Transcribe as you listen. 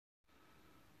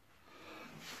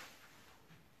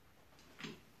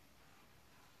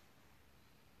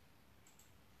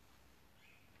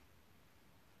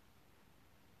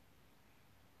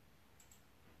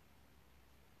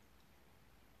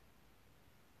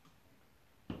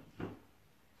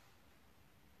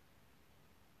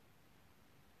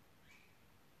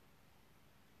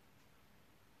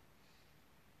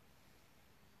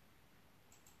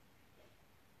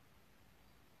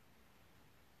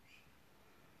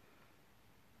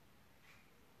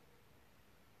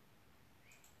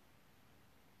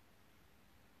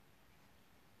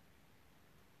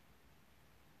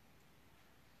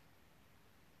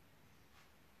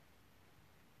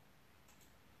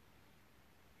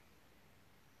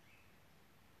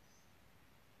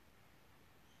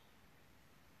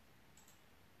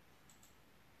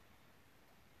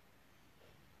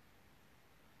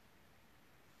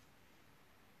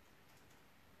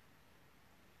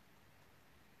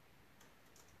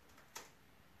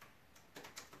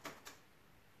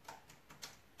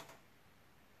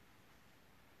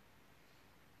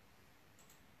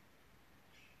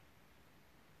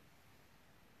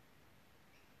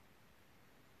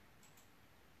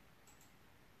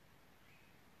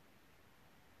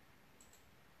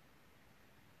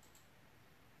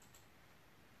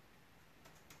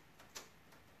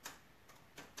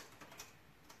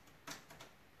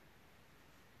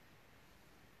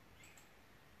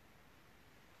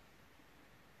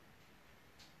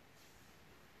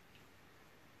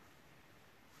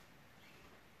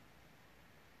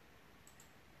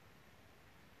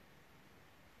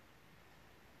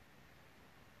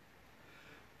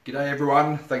G'day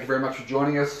everyone, thank you very much for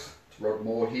joining us. It's Rod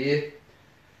Moore here,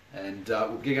 and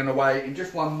we'll get underway in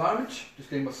just one moment,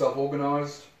 just getting myself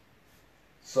organised.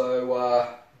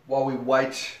 So while we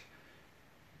wait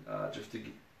just to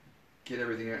get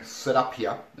everything set up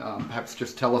here, perhaps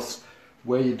just tell us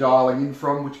where you're dialing in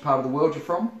from, which part of the world you're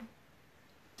from.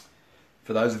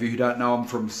 For those of you who don't know, I'm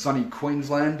from sunny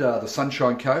Queensland, the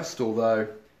Sunshine Coast, although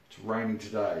it's raining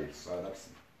today, so that's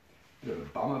a bit of a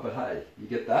bummer, but hey, you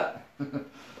get that.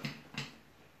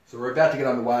 So we're about to get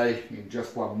underway in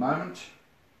just one moment.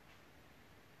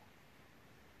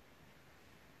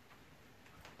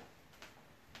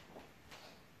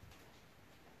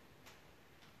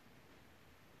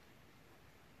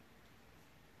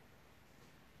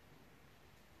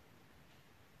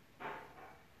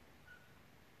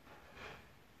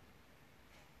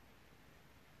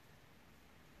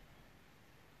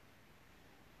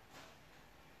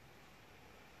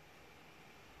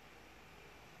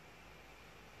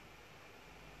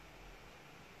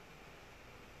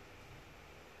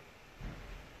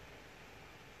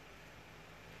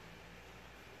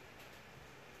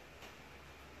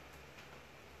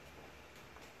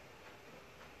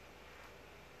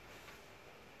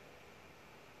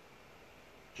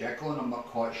 Jacqueline, I'm not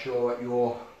quite sure what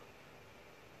you're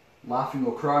laughing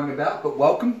or crying about, but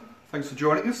welcome. Thanks for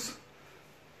joining us.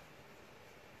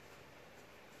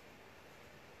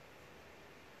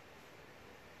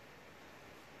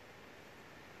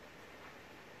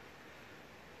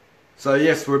 So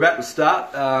yes, we're about to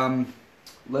start.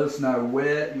 Let us know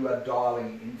where you are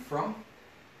dialing in from.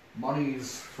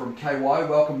 Moni's from KY.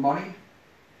 Welcome, Moni.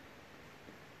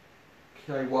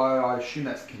 KY, I assume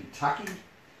that's Kentucky.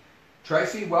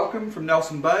 Tracy, welcome from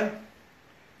Nelson Bay.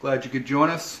 Glad you could join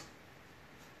us.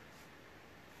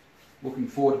 Looking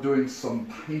forward to doing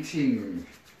some painting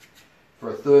for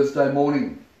a Thursday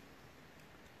morning.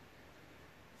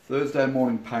 Thursday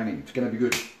morning painting. It's going to be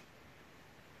good.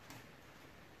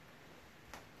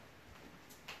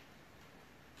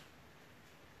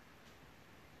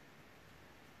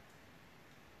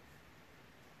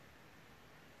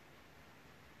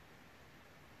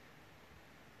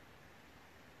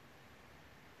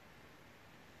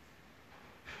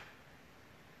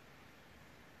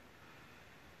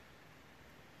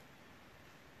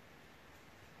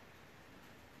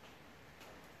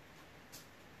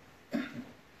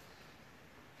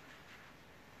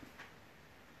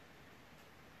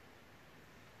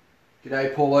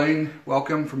 G'day Pauline,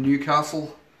 welcome from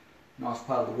Newcastle. Nice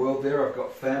part of the world there. I've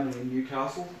got family in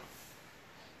Newcastle.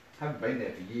 Haven't been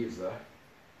there for years though.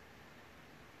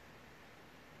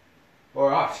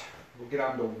 Alright, we'll get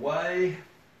underway.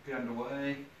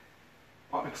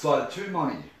 I'm excited too,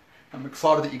 Moni. I'm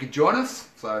excited that you could join us,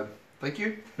 so thank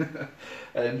you.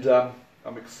 And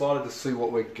I'm excited to see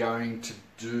what we're going to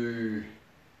do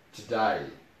today.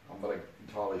 I'm not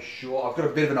entirely sure. I've got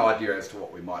a bit of an idea as to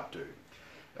what we might do.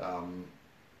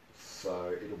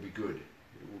 So it'll be good.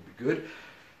 It will be good.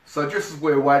 So just as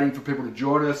we're waiting for people to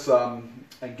join us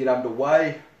and get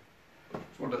underway, I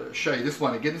just wanted to show you this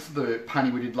one again. This is the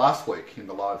painting we did last week in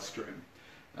the live stream.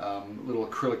 Little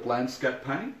acrylic landscape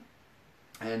painting,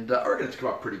 and I reckon it's come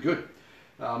up pretty good.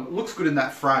 It looks good in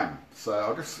that frame, so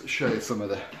I'll just show you some of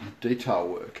the detail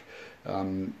work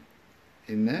in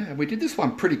there. And we did this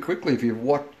one pretty quickly. If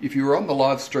you were on the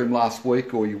live stream last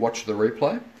week or you watched the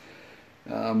replay.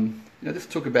 This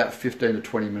took about 15 to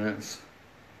 20 minutes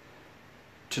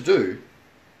to do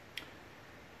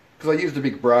because I used a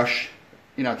big brush.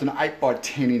 It's an 8 by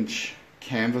 10 inch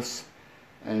canvas,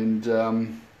 and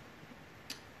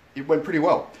it went pretty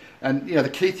well. And the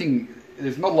key thing,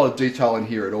 there's not a lot of detail in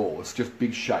here at all. It's just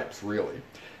big shapes really,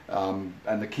 and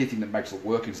the key thing that makes it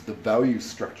work is the value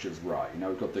structure's right.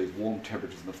 We've got these warm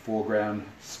temperatures in the foreground,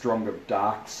 stronger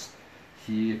darks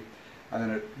here, and then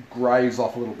it greys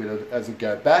off a little bit as we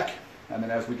go back, and then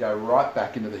as we go right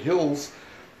back into the hills,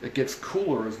 it gets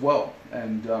cooler as well,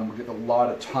 and we get the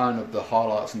lighter tone of the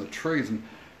highlights and the trees, and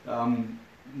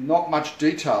not much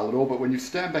detail at all, but when you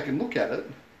stand back and look at it,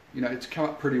 it's come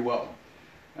up pretty well.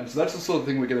 And so that's the sort of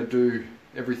thing we're going to do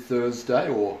every Thursday,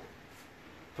 or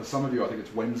for some of you I think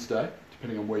it's Wednesday,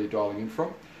 depending on where you're dialing in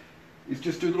from, is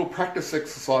just do little practice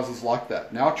exercises like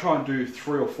that. Now I try and do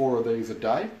 3 or 4 of these a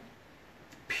day,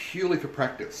 purely for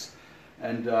practice,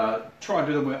 and try and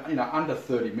do them under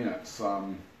 30 minutes,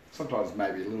 sometimes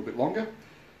maybe a little bit longer,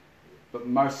 but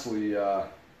mostly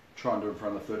try and do it for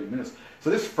under 30 minutes. So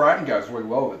this frame goes really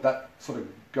well with it. That sort of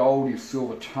goldy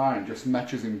silver tone just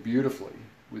matches in beautifully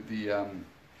with the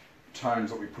tones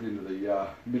that we put into the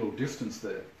middle distance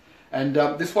there. And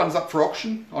this one's up for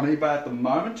auction on eBay at the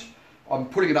moment. I'm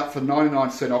putting it up for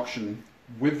 99 cent auction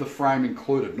with the frame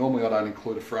included. Normally I don't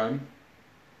include a frame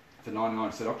for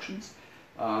 99 cent auctions.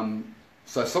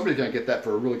 So somebody's going to get that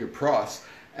for a really good price.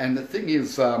 And the thing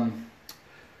is,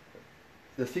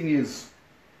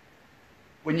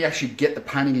 when you actually get the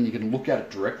painting and you can look at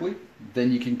it directly,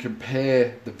 then you can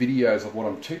compare the videos of what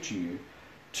I'm teaching you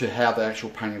to how the actual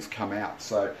paintings come out.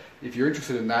 So if you're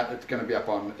interested in that, it's going to be up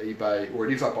on eBay, or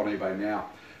it is up on eBay now,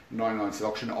 99 cent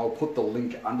auction. I'll put the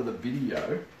link under the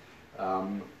video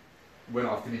when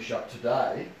I finish up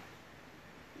today.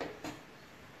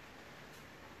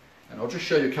 And I'll just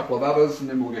show you a couple of others and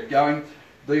then we'll get going.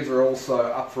 These are also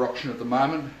up for auction at the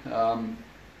moment.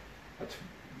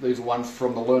 These are ones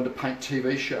from the Learn to Paint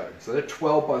TV show. So they're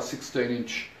 12 by 16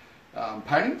 inch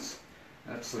paintings.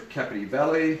 That's the Capity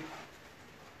Valley.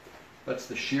 That's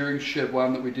the shearing shed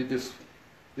one that we did this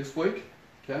week.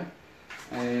 Okay,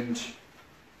 and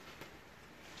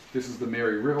this is the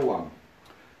Mary River one.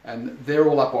 And they're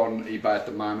all up on eBay at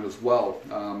the moment as well.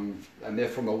 And they're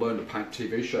from the Learn to Paint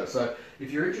TV show. So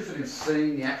if you're interested in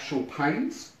seeing the actual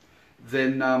paintings,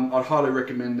 then I'd highly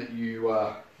recommend that you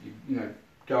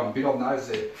go and bid on those.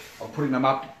 I'm putting them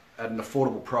up at an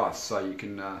affordable price, so you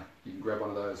can grab one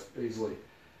of those easily.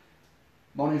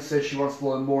 Monia says she wants to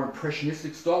learn more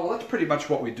impressionistic style. Well, that's pretty much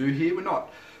what we do here. We're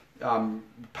not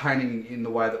painting in the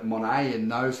way that Monet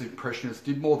and those impressionists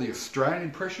did, more the Australian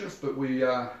impressionists, but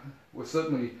we're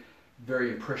certainly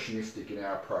very impressionistic in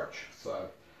our approach. So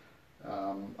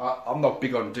I'm not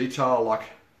big on detail. I like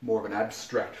more of an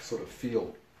abstract sort of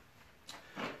feel.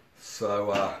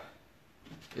 So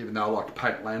even though I like to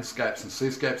paint landscapes and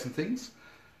seascapes and things,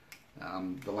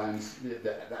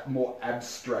 that more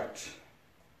abstract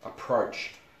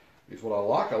approach is what I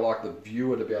like. I like the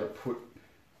viewer to be able to put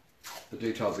the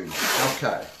details in.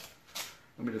 Okay,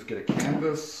 let me just get a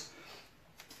canvas.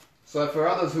 So for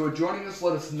others who are joining us,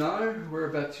 let us know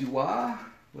whereabouts you are.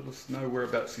 Let us know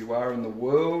whereabouts you are in the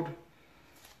world.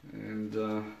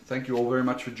 And thank you all very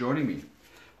much for joining me.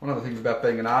 One of the things about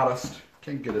being an artist,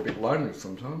 can get a bit lonely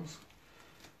sometimes.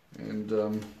 And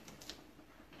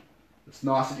it's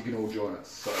nice that you can all join us.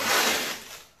 So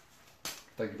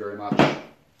thank you very much.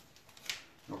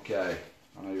 Okay,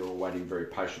 I know you're all waiting very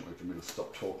patiently for me to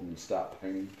stop talking and start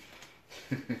painting.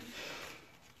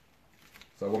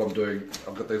 So what I'm doing,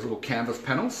 I've got these little canvas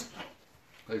panels,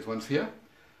 these ones here.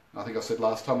 I think I said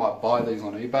last time I buy these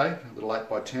on eBay, little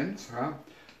 8x10s, right?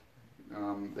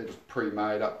 They're just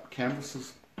pre-made up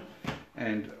canvases.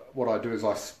 And what I do is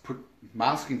I put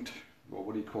masking, or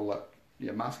what do you call that?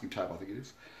 Yeah, masking tape I think it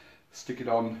is. Stick it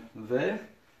on there,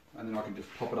 and then I can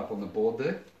just pop it up on the board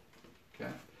there.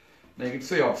 Okay. Now you can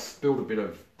see I've spilled a bit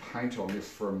of paint on this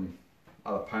from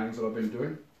other paintings that I've been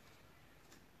doing,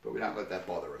 but we don't let that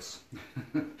bother us.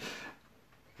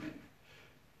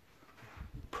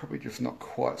 Probably just not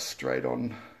quite straight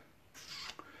on.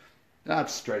 No,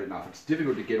 it's straight enough. It's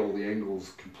difficult to get all the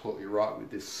angles completely right with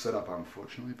this setup,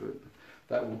 unfortunately, but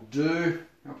that will do.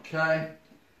 Okay.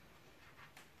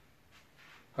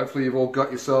 Hopefully you've all got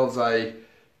yourselves a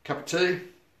cup of tea.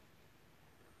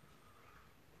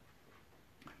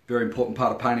 Very important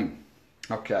part of painting.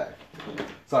 Okay.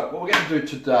 So what we're going to do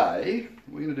today,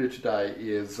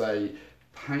 is a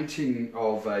painting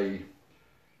of a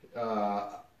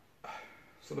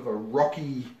sort of a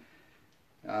rocky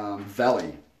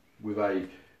valley with a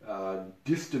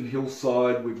distant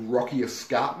hillside with rocky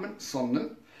escarpments on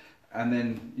it, and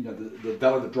then the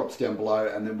valley that drops down below,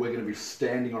 and then we're going to be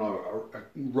standing on a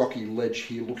rocky ledge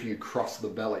here looking across the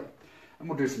valley, and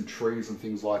we'll do some trees and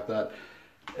things like that.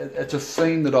 It's a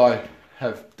scene that I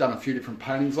have done a few different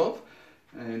paintings of,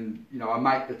 and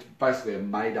it's basically a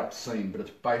made-up scene, but it's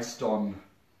based on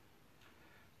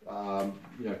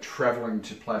travelling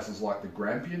to places like the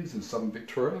Grampians in southern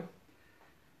Victoria,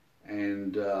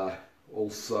 and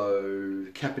also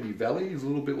the Capity Valley is a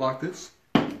little bit like this.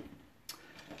 And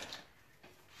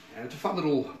it's a fun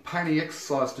little painting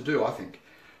exercise to do, I think.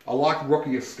 I like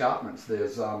rocky escarpments.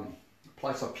 There's a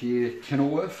place up here,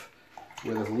 Kenilworth,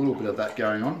 where there's a little bit of that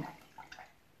going on.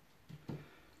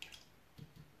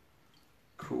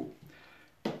 Cool.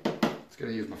 Just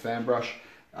going to use my fan brush.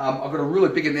 I've got a really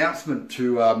big announcement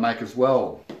to make as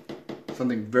well.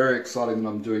 Something very exciting that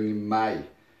I'm doing in May,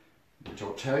 which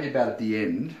I'll tell you about at the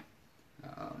end.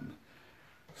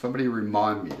 Somebody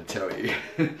remind me to tell you.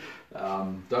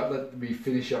 Don't let me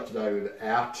finish up today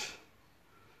without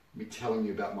me telling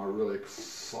you about my really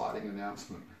exciting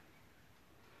announcement.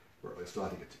 Or at least I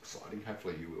think it's exciting.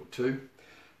 Hopefully you will too.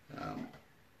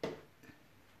 Okay.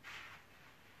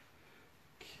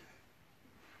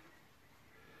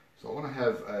 So I want to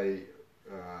have a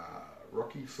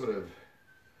rocky sort of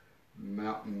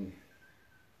mountain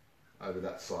over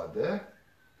that side there.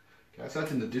 Okay, so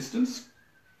that's in the distance.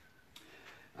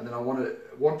 And then I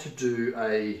want to do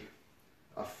a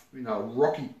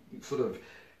rocky sort of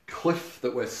cliff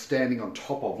that we're standing on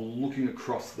top of, looking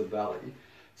across the valley.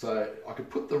 So I could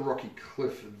put the rocky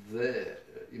cliff there,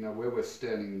 where we're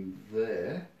standing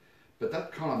there, but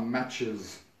that kind of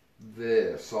matches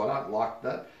there, so I don't like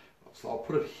that. So I'll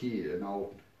put it here, and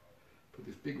I'll put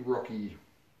this big rocky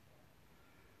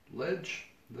ledge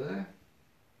there.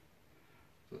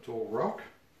 So it's all rock.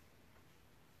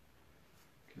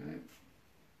 Okay.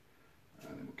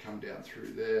 And then we'll come down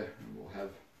through there, and we'll have...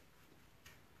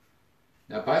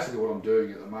 Now basically what I'm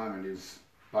doing at the moment is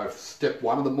both step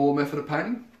 1 of the Moore method of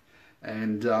painting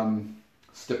and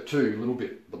step 2, a little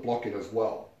bit, the blocking as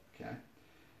well. Okay.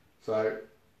 So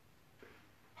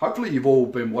hopefully you've all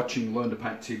been watching Learn to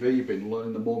Paint TV, you've been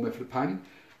learning the Moore method of painting.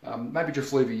 Maybe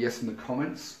just leave a yes in the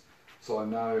comments so I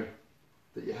know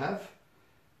that you have.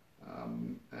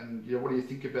 And what do you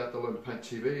think about the Learn to Paint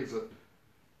TV? Is it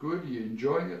good? Are you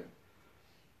enjoying it?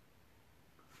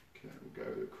 Okay, we'll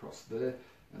go across there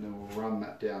and then we'll run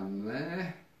that down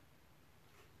there.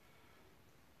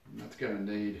 And that's going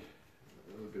to need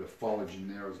a little bit of foliage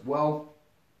in there as well.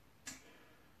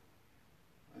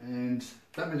 And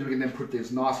that means we can then put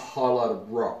these nice highlighted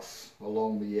rocks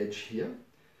along the edge here.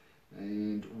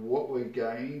 And what we're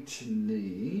going to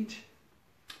need,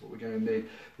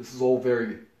 this is all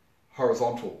very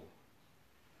horizontal.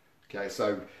 Okay,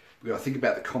 so we've got to think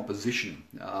about the composition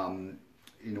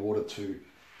in order to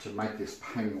make this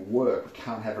painting work. We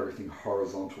can't have everything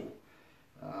horizontal.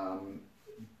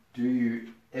 Do you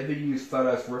ever use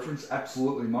photos for reference?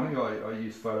 Absolutely, Monty. I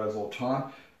use photos all the time.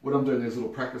 When I'm doing these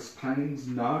little practice paintings,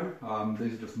 no.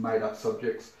 These are just made up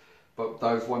subjects. But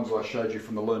those ones I showed you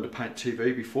from the Learn to Paint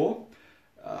TV before,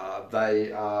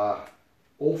 they are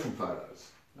all from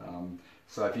photos.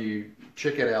 So if you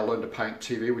check out our Learn to Paint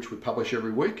TV, which we publish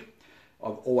every week,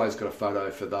 I've always got a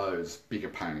photo for those bigger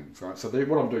paintings, right? So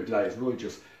what I'm doing today is really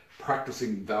just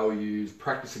practicing values,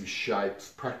 practicing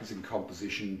shapes, practicing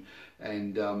composition,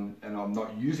 and I'm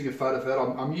not using a photo for that.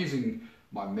 I'm using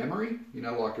my memory,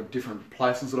 like of different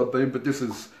places that I've been, but this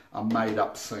is a made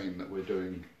up scene that we're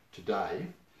doing today,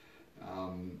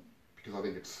 because I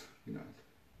think it's, you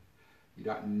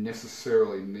don't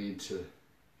necessarily need to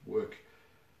work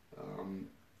on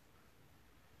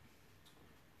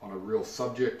a real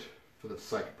subject for the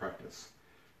sake of practice.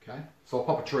 Okay, so I'll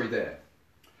pop a tree there.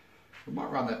 We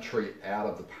might run that tree out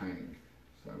of the painting,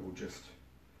 so we'll just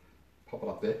pop it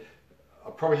up there. I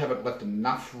probably haven't left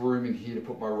enough room in here to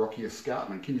put my rocky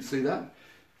escarpment. Can you see that?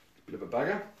 It's a bit of a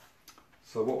bugger.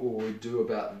 So what will we do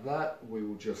about that? We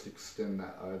will just extend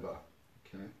that over.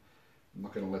 Okay, I'm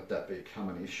not going to let that become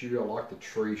an issue. I like the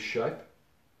tree shape.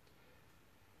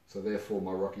 So therefore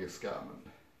my rocky escarpment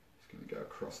is going to go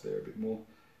across there a bit more.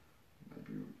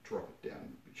 Maybe drop it down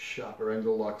a bit sharper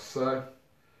angle like so.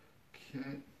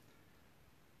 Okay.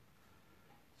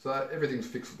 So everything's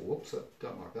fixable. Oops, I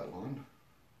don't like that line.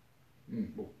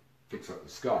 We'll fix up the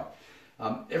sky.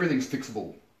 Everything's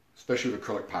fixable, especially with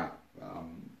acrylic paint.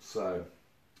 So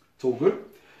it's all good.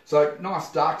 So nice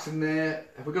darks in there.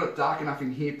 Have we got it dark enough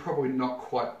in here? Probably not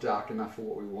quite dark enough for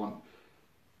what we want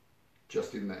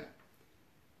just in there.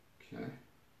 Okay.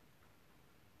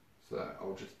 So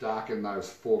I'll just darken those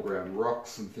foreground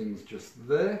rocks and things just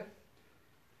there.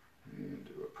 And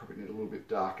we'll probably need a little bit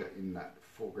darker in that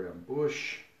foreground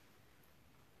bush.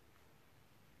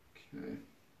 Okay.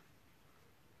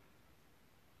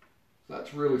 So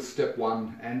that's really step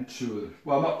 1 and 2.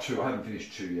 Well, not 2, I haven't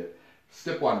finished 2 yet.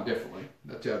 Step 1, definitely.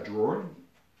 That's our drawing.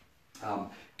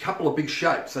 Couple of big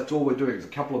shapes, that's all we're doing, is a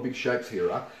couple of big shapes here.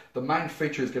 Right? The main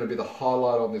feature is going to be the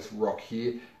highlight on this rock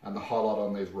here and the highlight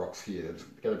on these rocks here. It's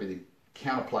going to be the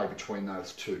counterplay between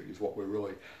those two is what we're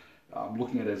really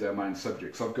looking at as our main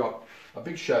subject. So I've got a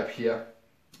big shape here,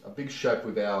 a big shape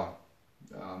with our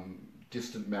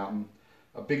distant mountain,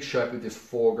 a big shape with this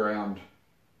foreground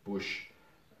bush,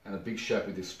 and a big shape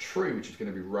with this tree, which is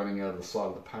going to be running out of the side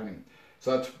of the painting.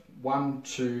 So it's 1,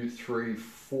 2, 3,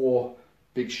 4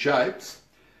 big shapes,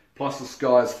 plus the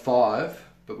sky's 5,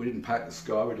 but we didn't paint the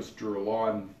sky, we just drew a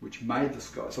line which made the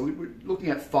sky. So we're looking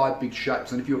at 5 big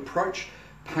shapes, and if you approach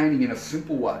painting in a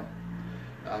simple way,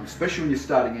 especially when you're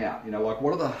starting out, like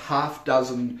what are the half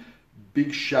dozen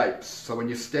big shapes? So when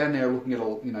you stand there looking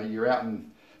at you're out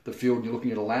in the field and you're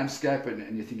looking at a landscape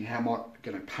and you're thinking, how am I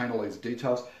going to paint all these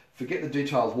details? Forget the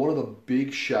details. What are the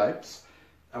big shapes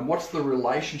and what's the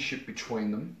relationship between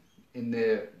them in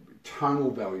their tonal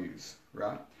values,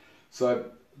 right? So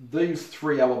these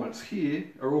 3 elements here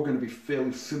are all going to be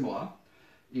fairly similar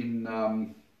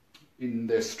in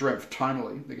their strength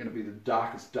tonally. They're going to be the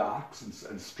darkest darks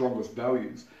and strongest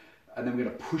values. and then we're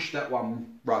going to push that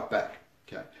one right back.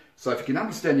 Okay, so if you can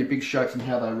understand your big shapes and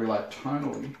how they relate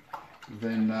tonally,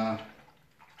 then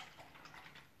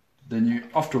you're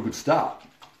off to a good start.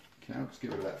 Okay, I'll just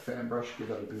get rid of that fan brush, give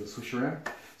that a bit of a swish around.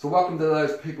 So welcome to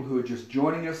those people who are just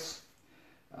joining us.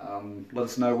 Let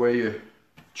us know where you're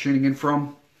tuning in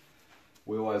from.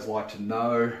 We always like to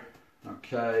know.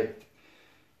 Okay,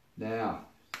 now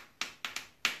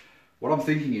what I'm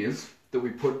thinking is that we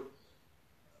put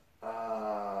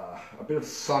a bit of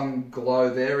sun glow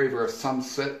there, either a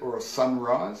sunset or a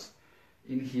sunrise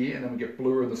in here, and then we get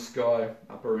bluer in the sky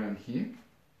up around here,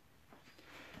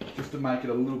 just to make it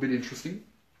a little bit interesting.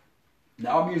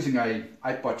 Now I'm using a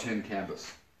 8x10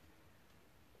 canvas,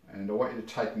 and I want you to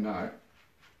take note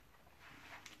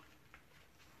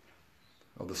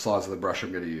of the size of the brush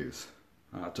I'm going to use.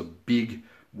 It's a big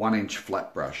 1-inch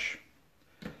flat brush.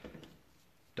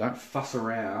 Don't fuss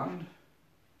around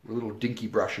with little dinky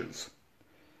brushes.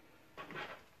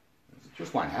 It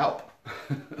just won't help.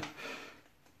 It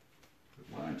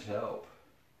won't help.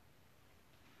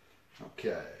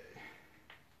 Okay.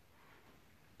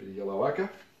 Bit of yellow ochre.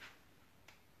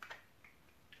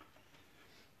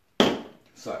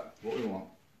 So, what we want,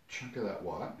 chunk of that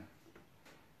white.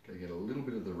 Going to get a little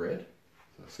bit of the red.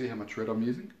 So see how much red I'm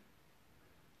using?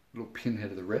 A little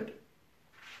pinhead of the red.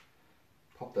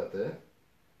 Pop that there.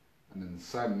 And then the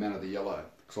same amount of the yellow.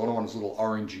 Because all I want is a little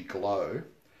orangey glow.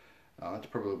 That's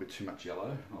probably a little bit too much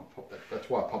yellow. I'll pop that. That's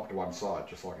why I pop it to one side,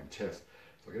 just so I can test.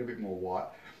 So I get a bit more white.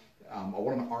 I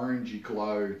want an orangey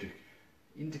glow to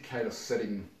indicate a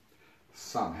setting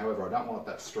sun. However, I don't want it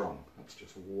that strong. That's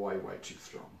just way, way too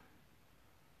strong.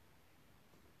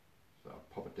 So I'll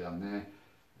pop it down there,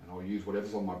 and I'll use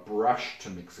whatever's on my brush to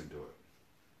mix into it.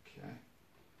 Okay,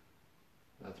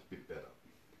 that's a bit better.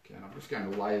 Okay, and I'm just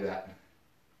going to lay that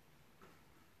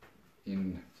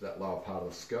into that lower part of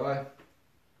the sky.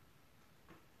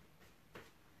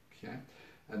 Okay,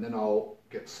 and then I'll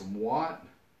get some white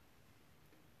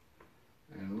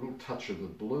and a little touch of the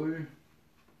blue.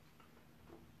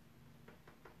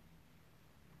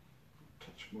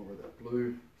 Touch more of that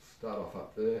blue. Start off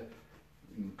up there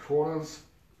in the corners.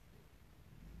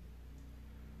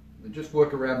 And just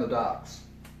work around the darks.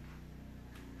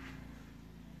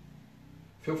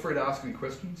 Feel free to ask any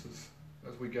questions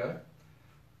as we go.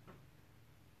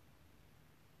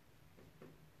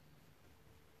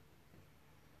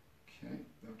 Okay,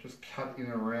 I've just cut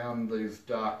in around these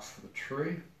darks for the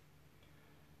tree.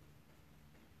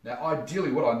 Now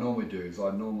ideally what I normally do is I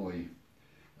normally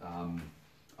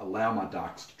allow my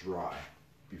darks to dry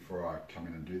before I come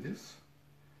in and do this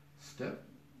step.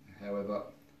 However,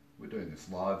 we're doing this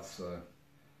live, so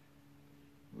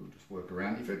we'll just work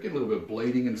around. If you get a little bit of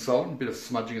bleeding and so on, a bit of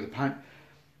smudging of the paint,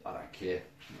 I don't care.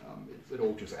 It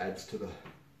all just adds to the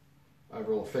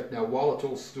overall effect. Now while it's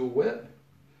all still wet,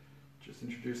 just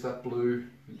introduce that blue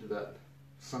into that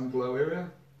sun glow area,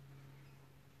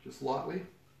 just lightly.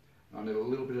 I need a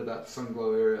little bit of that sun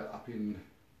glow area up into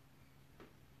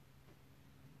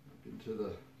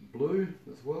the blue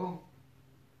as well.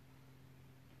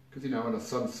 Because you know when the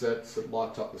sun sets, it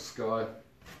lights up the sky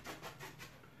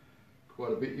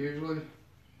quite a bit usually.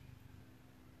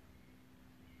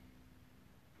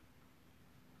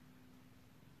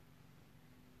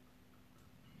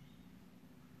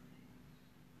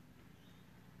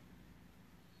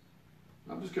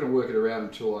 I'm just going to work it around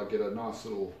until I get a nice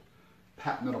little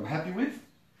pattern that I'm happy with.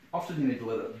 Often you need to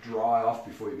let it dry off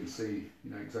before you can see,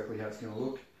 exactly how it's going to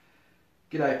look.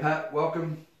 G'day Pat,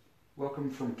 welcome.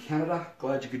 Welcome from Canada.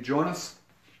 Glad you could join us.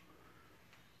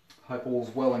 Hope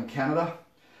all's well in Canada.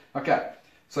 Okay,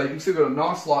 so you can see we've got a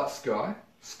nice light sky.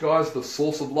 Sky's the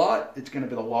source of light. It's going to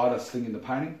be the lightest thing in the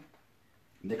painting.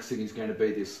 Next thing is going to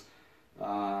be this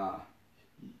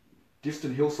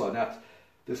distant hillside. Now,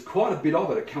 there's quite a bit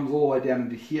of it. It comes all the way down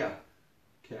into here.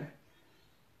 Okay.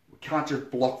 We can't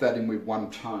just block that in with one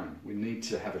tone. We need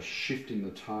to have a shift in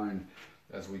the tone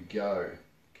as we go.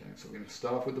 Okay, so we're going to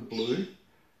start off with the blue.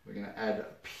 We're going to add a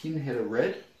pinhead of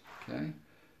red. Okay,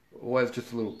 always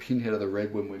just a little pinhead of the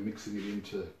red when we're mixing it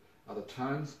into other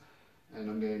tones. And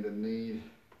I'm going to need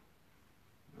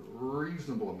a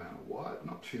reasonable amount of white,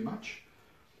 not too much.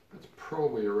 That's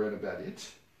probably around about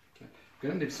it. Okay, I'm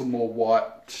going to need some more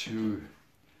white to,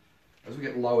 as we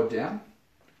get lower down,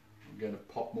 I'm going to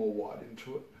pop more white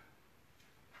into it.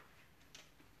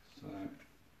 So,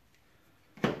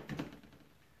 okay,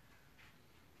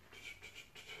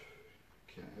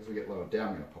 as we get lower down,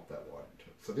 I'm going to pop that white into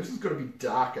it. So this has got to be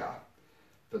darker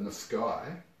than the sky,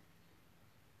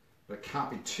 but it can't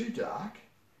be too dark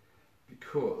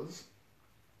because,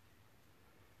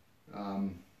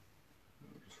 I'll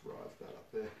just rise that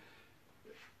up there.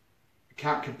 It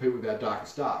can't compete with our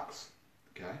darkest darks.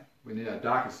 Okay, we need our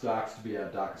darkest darks to be our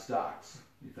darkest darks,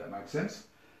 if that makes sense.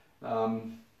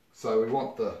 So we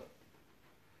want the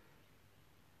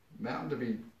mountain to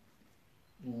be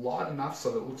light enough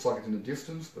so that it looks like it's in the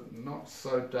distance, but not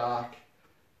so dark,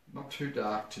 not too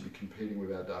dark to be competing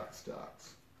with our darkest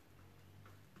darks.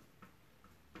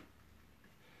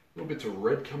 Little bits of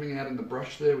red coming out in the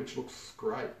brush there, which looks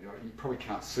great. You know, you probably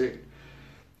can't see it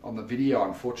on the video,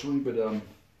 unfortunately, but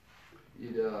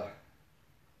it's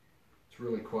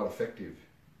really quite effective.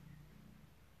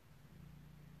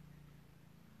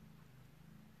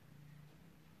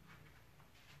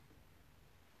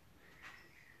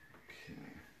 Okay.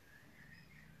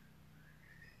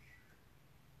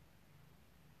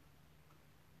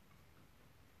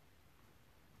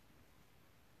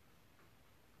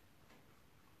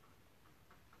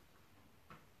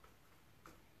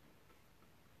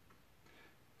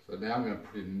 So now I'm going to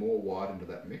put in more white into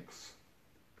that mix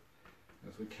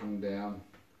as we come down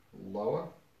lower.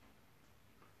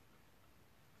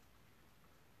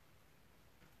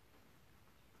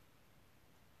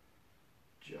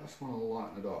 Just want to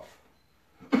lighten it off.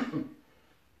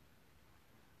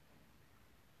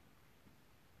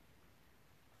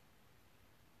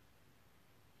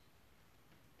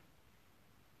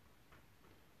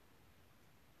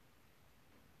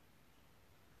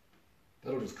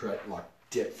 That'll just create like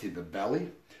depth in the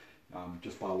valley,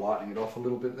 just by lightening it off a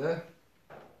little bit there.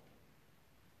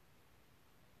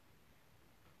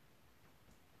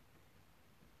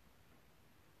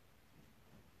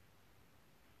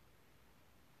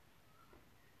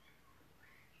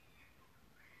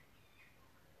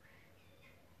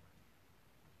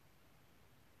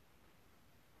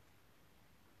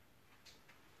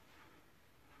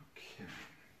 Okay,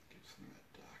 get some of that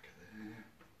darker there.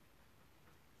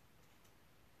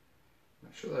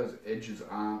 Make sure those edges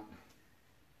aren't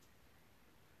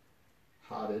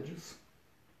hard edges.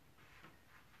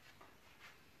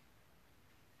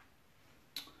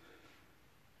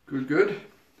 Good, good.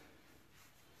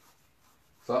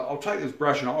 So I'll take this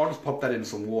brush and I'll just pop that in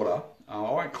some water. I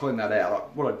won't clean that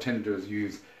out. What I tend to do is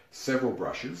use several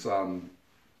brushes, and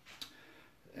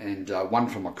one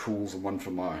for my cools and one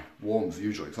for my warms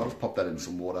usually. So I'll just pop that in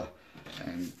some water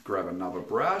and grab another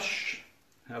brush.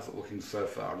 How's it looking so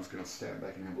far? I'm just going to stand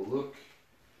back and have a look.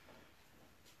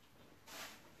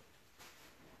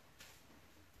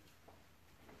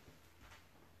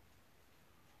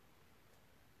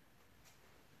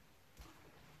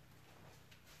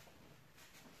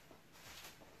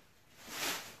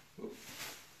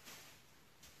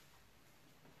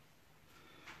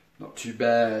 Not too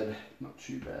bad, not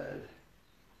too bad.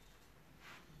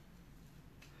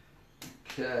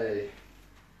 Okay.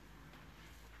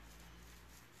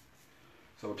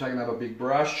 So we'll take another big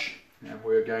brush and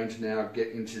we're going to now get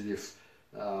into this,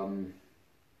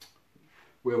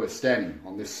 where we're standing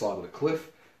on this side of the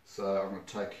cliff. So I'm going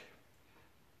to take a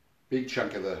big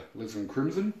chunk of the alizarin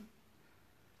crimson,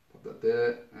 put that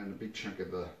there, and a big chunk of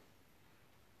the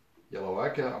yellow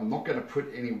ochre. I'm not going to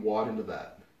put any white into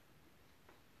that.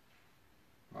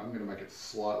 I'm going to make it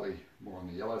slightly more on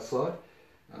the yellow side.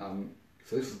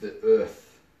 So this is the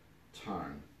earth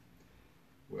tone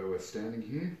where we're standing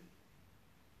here.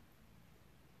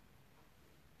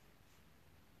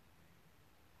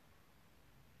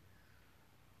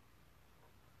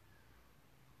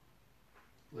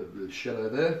 A little bit of shadow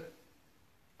there.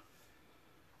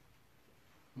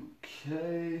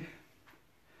 Okay.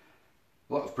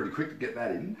 Well, that was pretty quick to get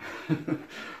that in.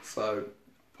 So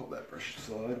pop that brush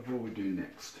aside. What do we do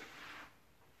next?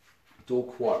 It's all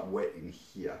quite wet in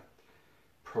here.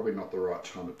 Probably not the right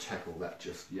time to tackle that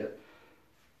just yet.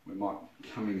 We might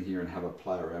come in here and have a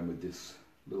play around with this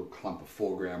little clump of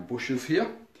foreground bushes here.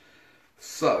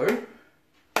 So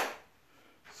let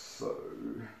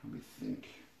me think.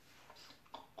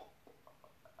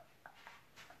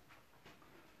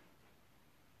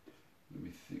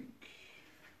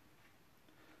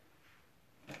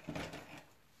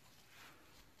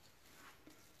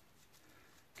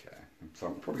 So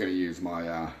I'm probably going to use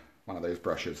my one of these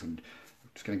brushes and I'm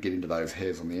just going to get into those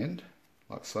hairs on the end,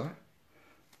 like so.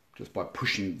 Just by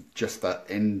pushing just that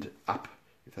end up,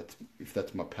 if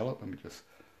that's my palette, let me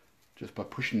just by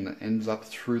pushing the ends up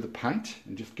through the paint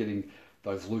and just getting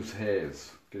those loose hairs,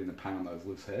 getting the paint on those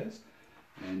loose hairs.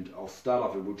 And I'll start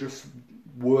off and we'll just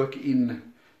work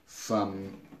in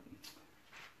some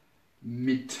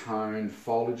mid-tone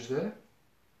foliage there.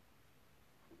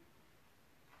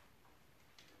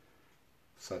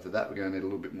 So for that we're going to need a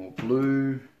little bit more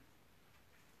blue.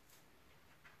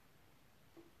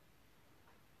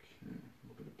 Okay, a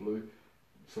little bit of blue.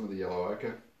 Some of the yellow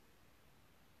ochre.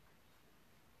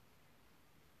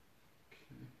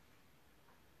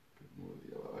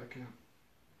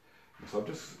 So I've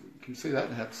just, you can see that,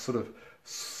 how it's sort of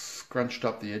scrunched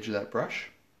up the edge of that brush.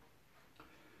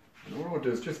 And what I'll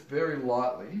do is just very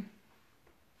lightly,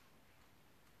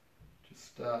 just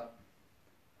start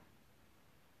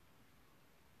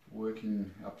working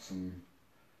up some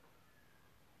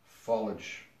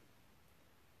foliage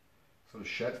sort of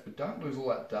shapes, but don't lose all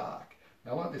that dark.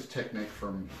 Now I like this technique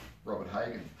from Robert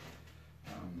Hagen.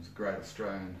 He's a great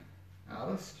Australian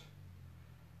artist.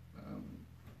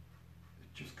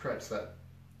 It just creates that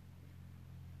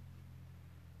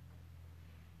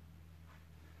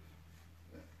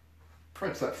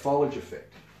foliage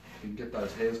effect. You can get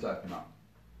those hairs to open up.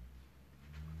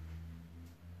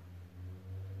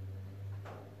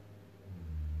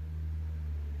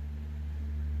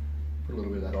 Put a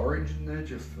little bit of that orange in there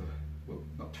just for, well,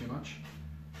 not too much.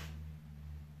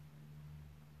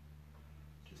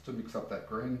 Just to mix up that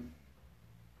green.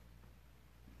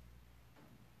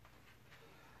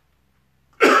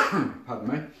 Pardon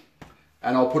me.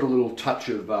 And I'll put a little touch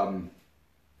of a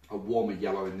warmer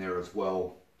yellow in there as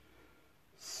well.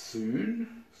 Soon.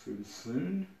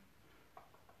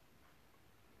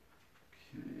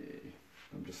 Okay.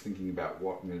 I'm just thinking about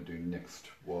what I'm going to do next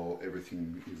while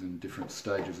everything is in different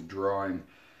stages of drying.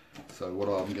 So what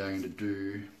I'm going to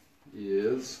do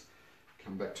is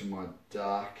come back to my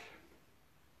dark.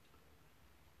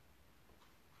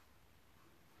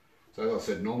 So as I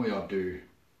said, normally I'd do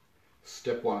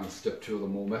step 1 and step 2 of the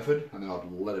Moore method, and then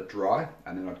I'd let it dry,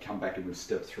 and then I'd come back in with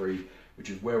step 3, which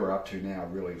is where we're up to now.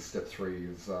 Really, step 3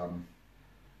 is you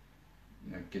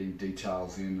know, getting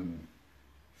details in and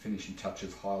finishing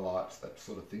touches, highlights, that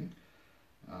sort of thing.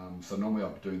 So normally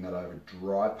I'd be doing that over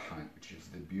dry paint, which is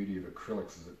the beauty of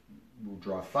acrylics, is it will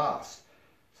dry fast.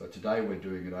 So today we're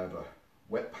doing it over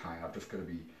wet paint. I've just got to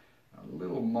be a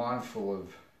little mindful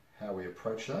of how we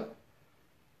approach that.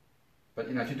 But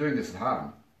you know, if you're doing this at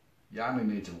home, you only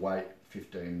need to wait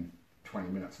 15-20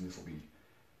 minutes and this will be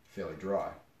fairly dry.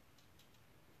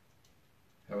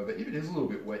 However, if it is a little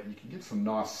bit wet, you can get some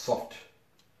nice soft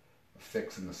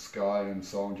effects in the sky and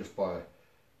so on just by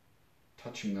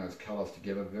touching those colours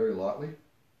together very lightly.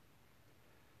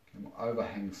 And we'll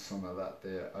overhang some of that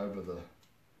there over the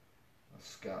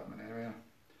escarpment area.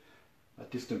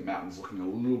 That distant mountain's looking a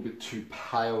little bit too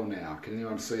pale now. Can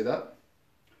anyone see that?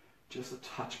 Just a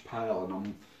touch pale,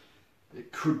 and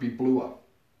it could be bluer.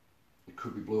 It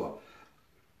could be bluer.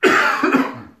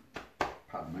 Pardon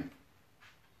me.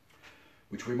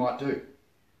 Which we might do.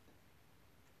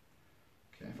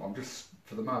 Okay, if I'm just,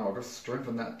 for the moment, I'll just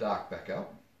strengthen that dark back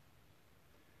up.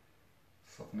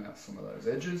 Soften out some of those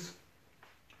edges.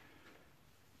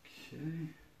 Okay.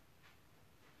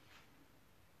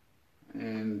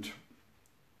 And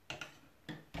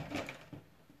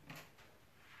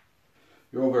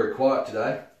you're all very quiet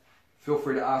today. Feel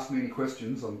free to ask me any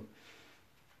questions. I'm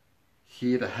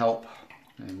here to help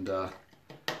and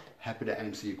happy to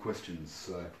answer your questions.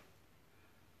 So,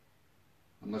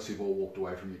 unless you've all walked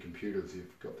away from your computers,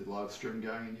 you've got the live stream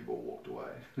going and you've all walked away.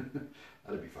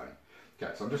 That'd be funny.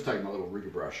 Okay, so I'm just taking my little rigger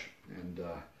brush and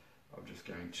I'm just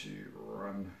going to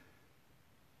run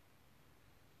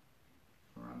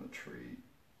the tree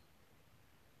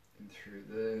in through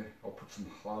there. I'll put some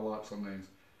highlights on these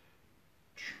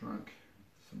trunk,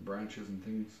 some branches and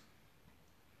things.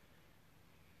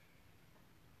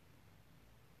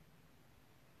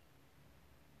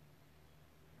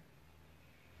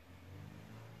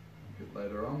 A bit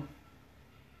later on.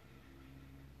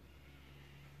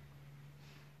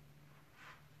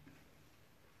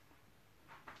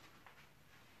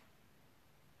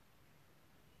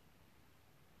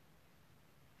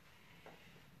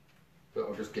 But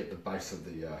I'll just get the base of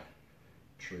the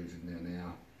trees in there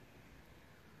now.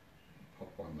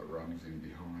 Pop one that runs in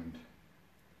behind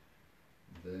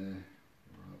there,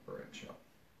 run a branch up.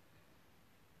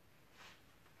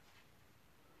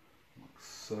 Like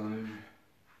so. Might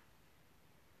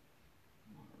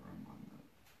run one that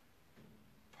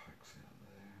pokes out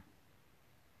there.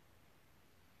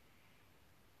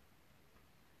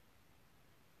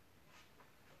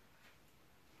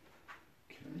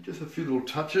 Okay, just a few little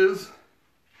touches.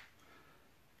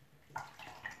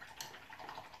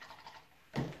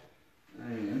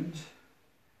 And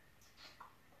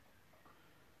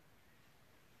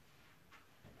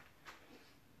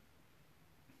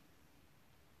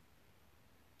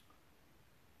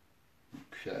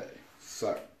okay,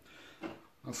 so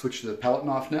I'll switch to the palette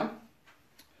knife now.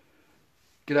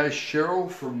 G'day Cheryl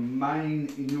from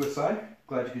Maine in USA.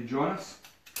 Glad you could join us.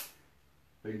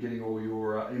 Been getting all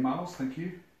your emails, thank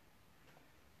you.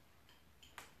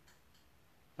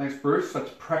 Thanks Bruce,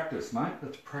 that's practice mate,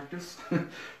 that's practice.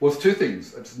 Well, it's two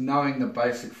things. It's knowing the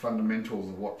basic fundamentals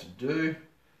of what to do.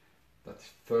 That's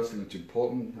the first thing that's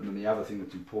important, and then the other thing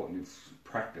that's important is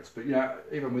practice. But you know,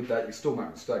 even with that, you still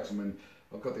make mistakes. I mean,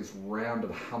 I've got this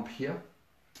rounded hump here.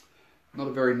 Not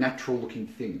a very natural looking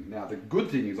thing. Now, the good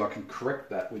thing is I can correct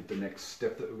that with the next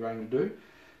step that we're going to do.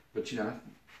 But you know,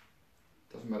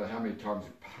 doesn't matter how many times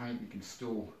you paint, you can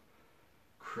still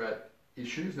create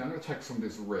issues. Now I'm going to take some of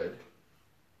this red.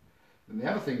 And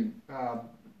the other thing, well,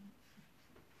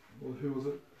 who was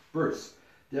it? Bruce.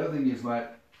 The other thing is, mate,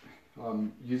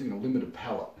 I'm using a limited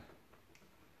palette,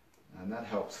 and that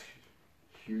helps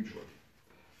hugely.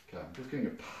 Okay, I'm just getting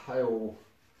a pale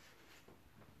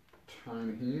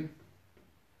tone here,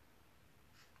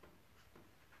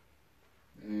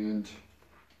 and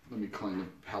let me clean the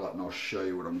palette and I'll show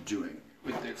you what I'm doing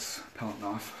with this palette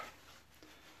knife.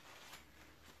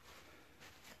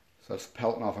 So that's the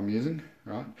palette knife I'm using,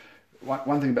 right?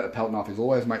 One thing about the palette knife is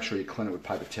always make sure you clean it with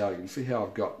paper towel. You can see how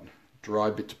I've got dry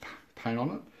bits of paint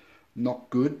on it. Not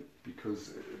good,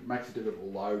 because it makes it difficult to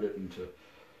load it and to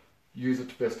use it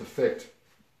to best effect.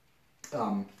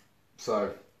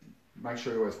 So make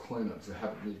sure you always clean it. It's a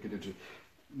habit you need to get into.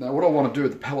 Now what I want to do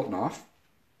with the palette knife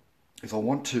is I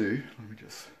want to, let me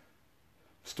just,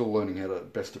 still learning how to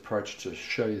best approach to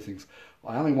show you things.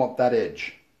 I only want that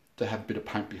edge to have a bit of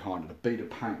paint behind it, a bead of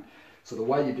paint. So the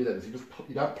way you do that is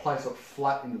you don't place it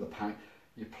flat into the paint,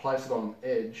 you place it on an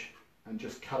edge and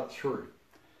just cut it through.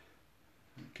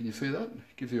 Can you see that?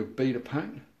 It gives you a bead of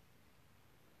paint.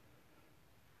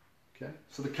 Okay,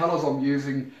 so the colours I'm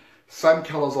using, same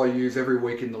colours I use every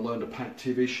week in the Learn to Paint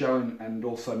TV show, and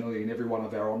also nearly in every one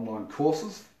of our online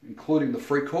courses, including the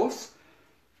free course.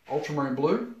 Ultramarine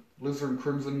blue, alizarin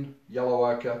crimson, yellow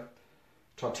ochre,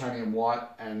 titanium white,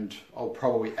 and I'll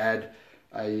probably add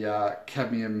a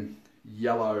cadmium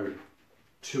yellow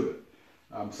to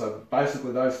it. So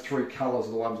basically those three colours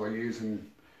are the ones I use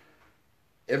in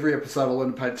every episode of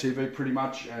Learn to Paint TV pretty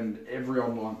much, and every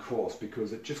online course,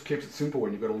 because it just keeps it simple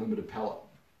when you've got a limited palette.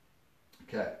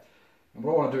 Okay, and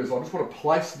what I want to do is I just want to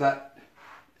place that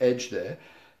edge there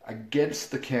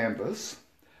against the canvas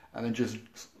and then just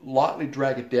lightly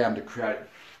drag it down to create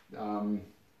a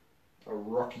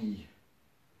rocky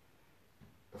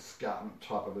escarpment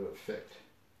type of an effect.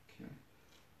 Okay.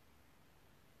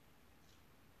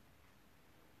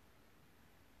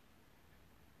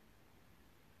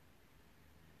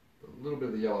 A little bit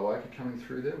of the yellow ochre coming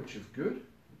through there, which is good.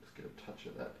 Just get a touch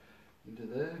of that into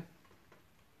there.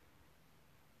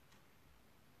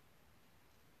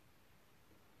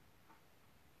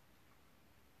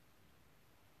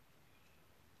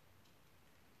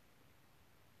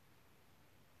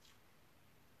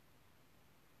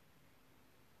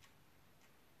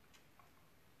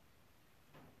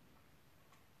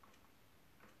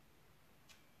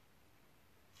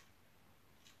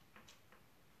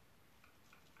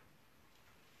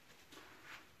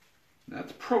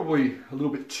 That's probably a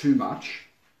little bit too much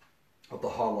of the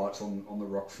highlights on the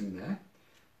rocks in there,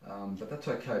 but that's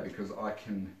okay, because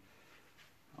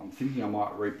I'm thinking I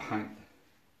might repaint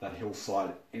that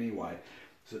hillside anyway.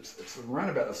 So it's around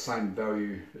about the same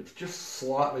value. It's just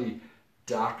slightly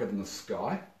darker than the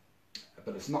sky,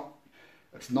 but it's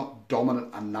not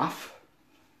dominant enough.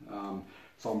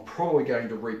 So I'm probably going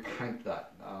to repaint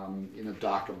that in a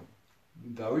darker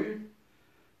value.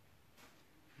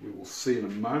 We will see in a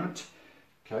moment.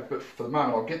 Okay, but for the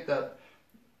moment I'll get that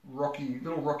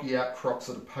little rocky outcrops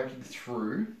that are poking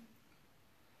through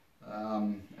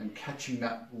and catching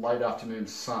that late afternoon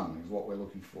sun is what we're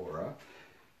looking for, right?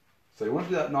 So you want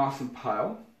to do that nice and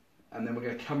pale, and then we're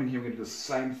going to come in here, we're going to do the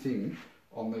same thing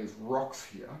on these rocks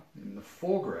here. In the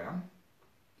foreground,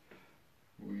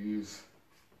 we'll use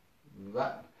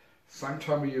that same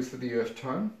tone we used for the earth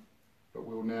tone, but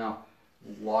we'll now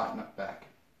lighten it back.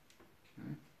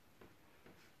 Okay.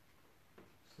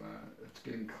 So it's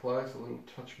getting close, a little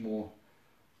touch more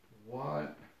white.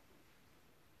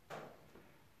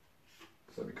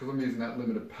 So because I'm using that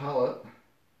limited palette,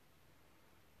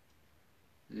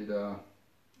 it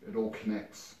all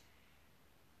connects.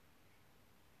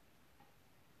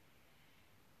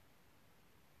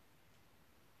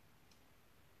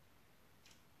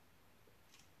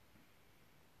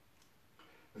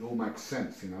 It all makes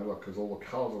sense, you know, like, because all the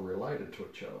colours are related to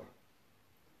each other.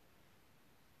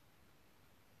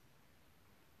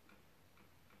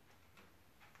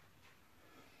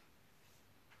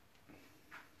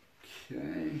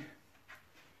 Okay.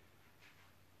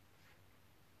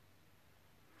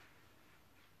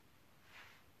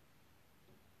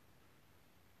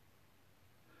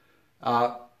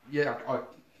 Yeah, I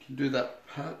can do that,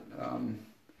 Pat.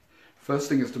 First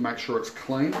thing is to make sure it's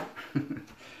clean.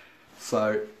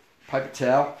 So, paper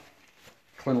towel,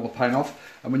 clean all the paint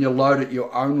off, and when you load it, you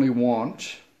only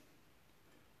want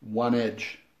one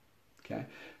edge. Okay,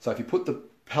 so if you put the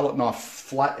palette knife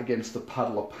flat against the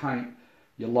puddle of paint,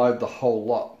 you load the whole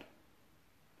lot,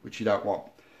 which you don't want.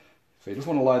 So you just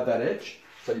want to load that edge.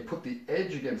 So you put the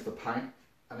edge against the paint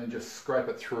and then just scrape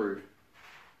it through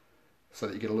so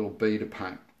that you get a little bead of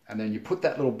paint. And then you put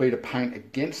that little bead of paint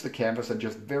against the canvas and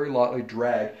just very lightly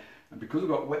drag. And because we've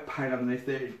got wet paint underneath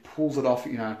there, it pulls it off,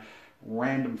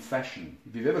 random fashion.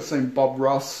 If you've ever seen Bob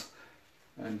Ross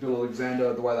and Bill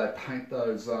Alexander, the way they paint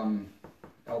those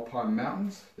alpine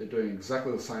mountains, they're doing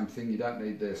exactly the same thing. You don't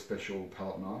need their special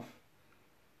palette knife.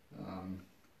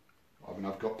 I mean,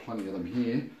 I've got plenty of them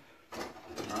here.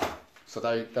 Right. So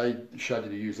they showed you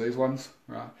to use these ones.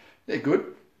 Right. They're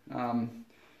good.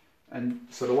 And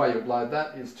so the way you would load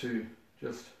that is to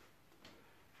just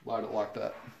load it like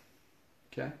that.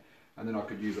 Okay. And then I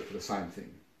could use it for the same thing.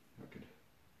 I could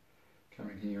come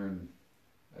in here and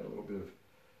add a little bit of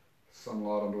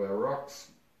sunlight onto our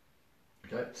rocks.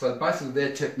 Okay. So basically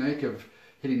their technique of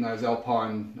hitting those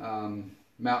alpine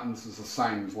mountains is the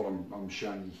same as what I'm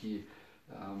showing you here.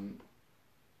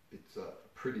 It's a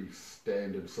pretty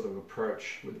standard sort of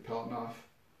approach with the palette knife.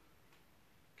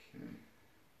 Okay,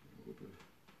 a little bit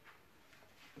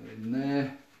of that in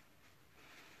there.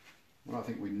 What I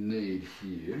think we need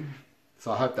here.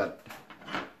 So I hope that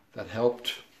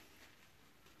helped.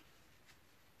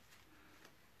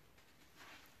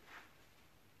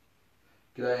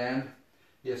 G'day Anne.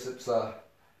 Yes, it's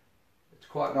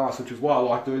quite nice, which is why I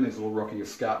like doing these little rocky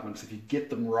escarpments. If you get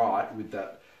them right with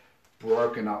that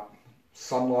broken up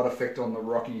sunlight effect on the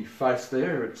rocky face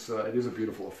there, it is a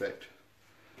beautiful effect.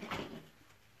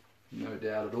 No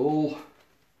doubt at all.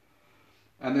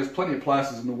 And there's plenty of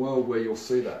places in the world where you'll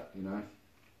see that,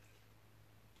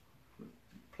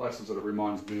 Places that it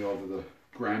reminds me of are the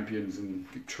Grampians in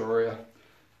Victoria,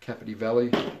 Kapiti Valley,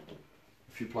 a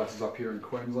few places up here in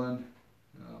Queensland.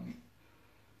 I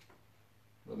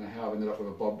don't know how I've ended up with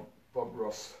a Bob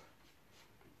Ross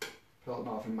palette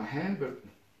knife in my hand, but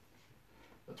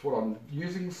that's what I'm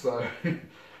using. So, so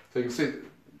you can see,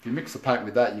 if you mix the paint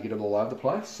with that, you get it all over the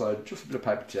place. So just a bit of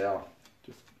paper towel,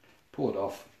 just pull it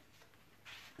off,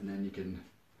 and then you can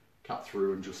cut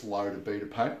through and just load a bead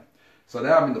of paint. So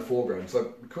now I'm in the foreground.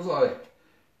 So because I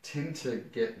tend to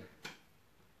get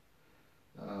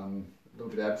a little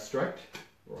bit abstract,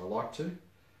 or I like to,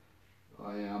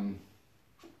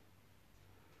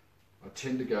 I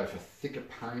tend to go for thicker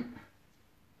paint,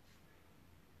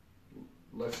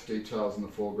 less details in the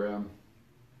foreground,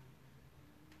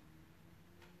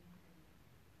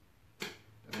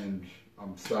 and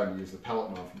I'm starting to use the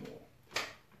palette knife more.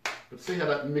 But see how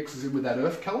that mixes in with that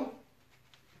earth colour?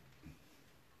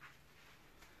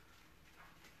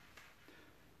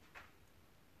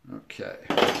 Okay.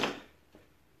 Come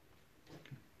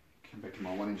back to my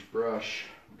 1-inch brush,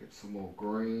 I'll get some more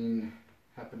green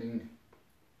happening.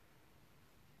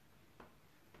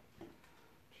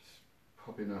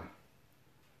 Pop in a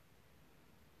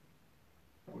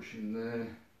bush in there.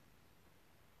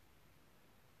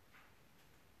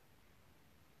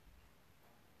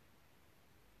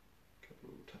 A couple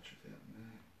of little touches out in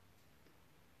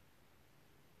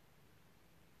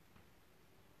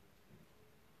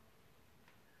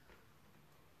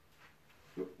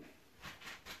there.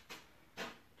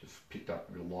 Just picked up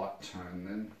a real light tone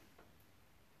then.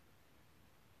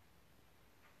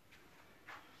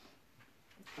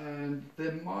 And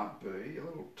there might be a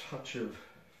little touch of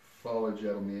foliage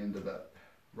out on the end of that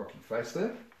rocky face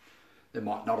there. There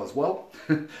might not as well,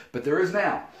 but there is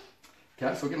now.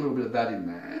 Okay, so we'll get a little bit of that in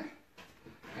there.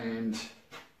 And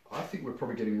I think we're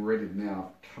probably getting ready to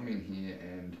now come in here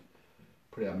and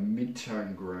put our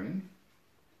mid-tone green.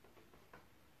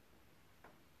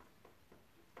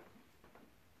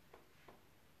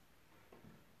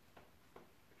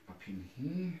 Up in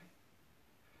here.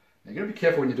 Now you've got to be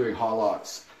careful when you're doing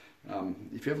highlights.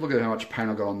 If you ever look at how much paint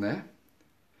I've got on there,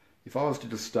 if I was to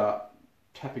just start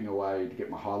tapping away to get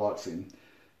my highlights in,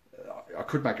 I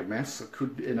could make a mess. It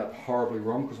could end up horribly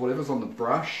wrong because whatever's on the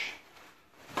brush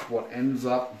is what ends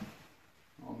up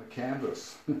on the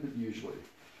canvas, usually.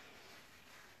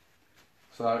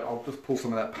 So I'll just pull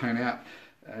some of that paint out.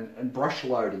 And brush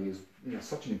loading is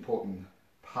such an important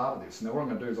part of this. Now what I'm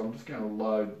going to do is I'm just going to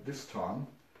load this time.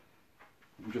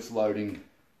 I'm just loading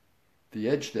the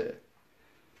edge there.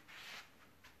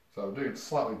 So I'm doing it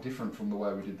slightly different from the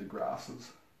way we did the grasses.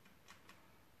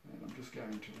 And I'm just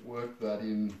going to work that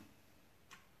in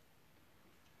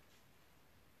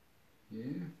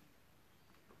here.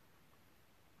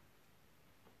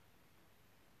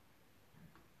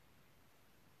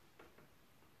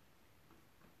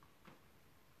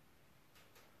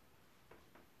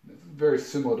 This is very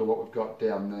similar to what we've got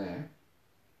down there.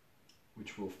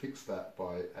 which will fix that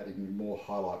by adding more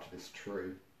highlight to this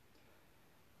tree.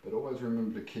 But always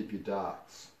remember to keep your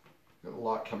darks. Got the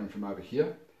light coming from over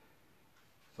here,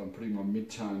 so I'm putting my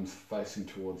midtones facing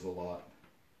towards the light.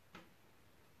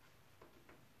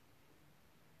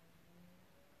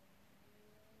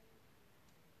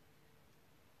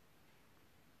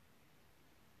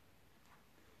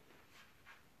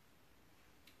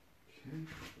 Okay.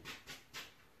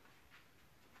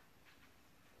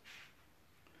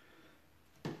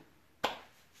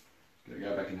 Gonna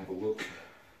go back and have a look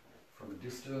from a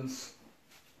distance.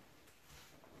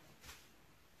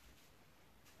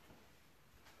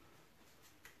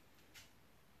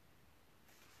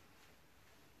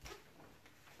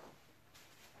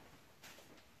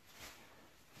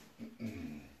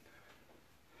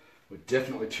 We're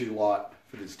definitely too light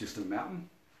for this distant mountain,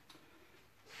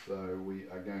 so we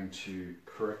are going to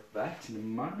correct that in a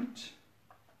moment.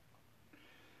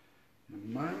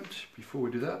 Before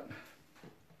we do that,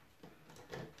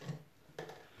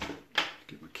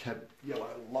 get my cad yellow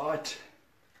light.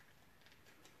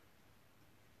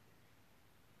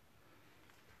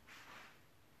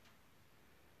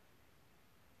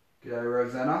 G'day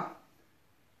Rosanna.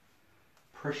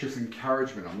 Precious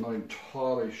encouragement. I'm not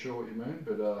entirely sure what you mean,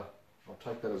 but I'll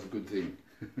take that as a good thing.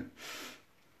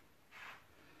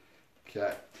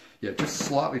 Okay, yeah, just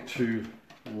slightly too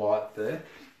light there,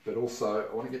 but also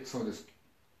I want to get some of this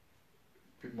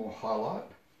bit more highlight.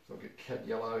 So I'll get cat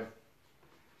yellow.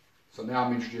 So now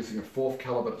I'm introducing a fourth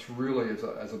colour, but it's really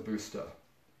as a booster.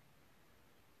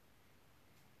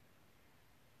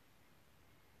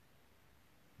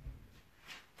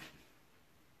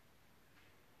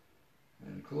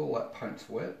 And because all that paint's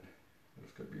wet,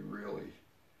 it's got to be really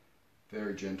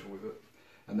very gentle with it.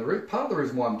 And part of the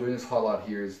reason why I'm doing this highlight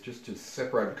here is just to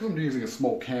separate, because I'm using a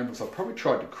small canvas, I've probably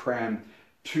tried to cram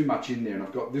too much in there, and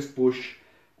I've got this bush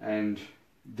and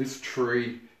this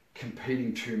tree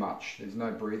competing too much. There's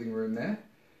no breathing room there.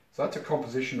 So that's a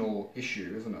compositional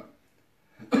issue, isn't it?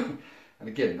 And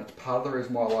again, that's part of the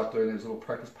reason why I like doing these little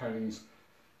practice paintings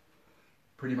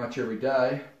pretty much every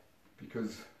day,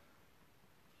 because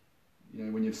you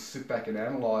know, when you sit back and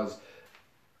analyse,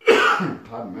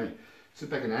 pardon me, sit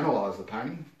back and analyse the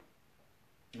painting,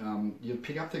 you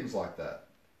pick up things like that.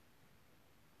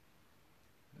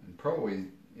 And probably,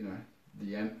 you know,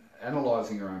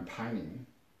 analysing your own painting,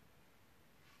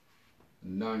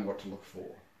 knowing what to look for,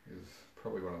 is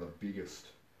probably one of the biggest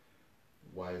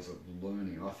ways of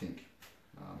learning, I think.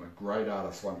 A great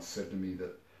artist once said to me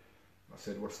that, I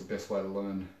said, what's the best way to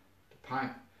learn to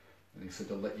paint? And he said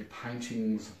to let your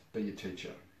paintings be your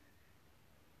teacher.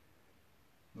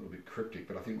 A little bit cryptic,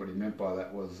 but I think what he meant by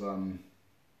that was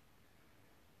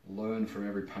learn from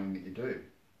every painting that you do.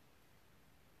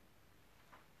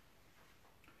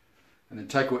 And then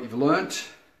take what you've learnt,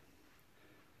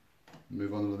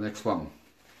 move on to the next one.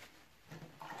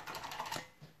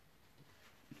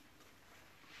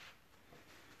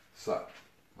 So,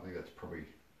 I think that's probably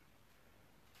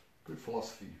good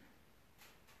philosophy.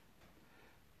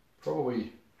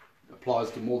 Probably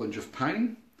applies to more than just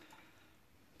painting.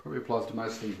 Probably applies to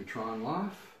most things we try in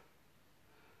life.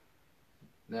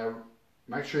 Now,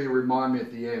 make sure you remind me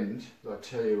at the end that I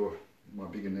tell you my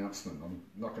big announcement. I'm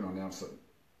not going to announce it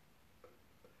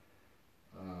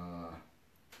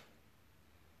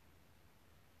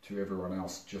to everyone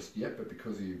else just yet, but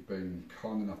because you've been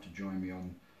kind enough to join me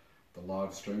on the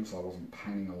live stream, so I wasn't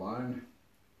painting alone,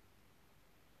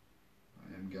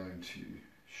 I am going to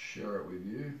share it with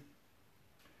you.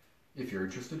 If you're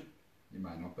interested, you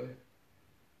may not be.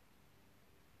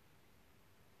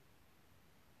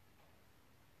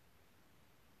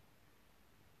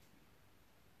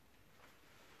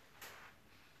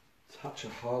 Touch a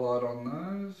highlight on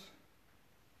those.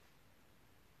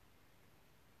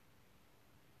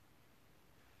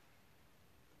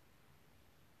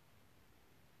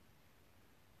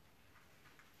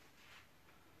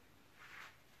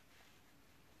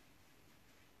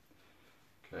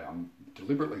 Okay, I'm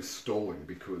deliberately stalling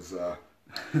because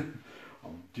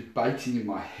I'm debating in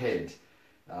my head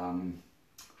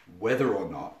whether or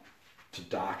not to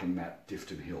darken that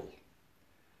distant hill.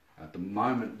 At the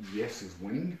moment, yes is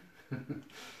winning.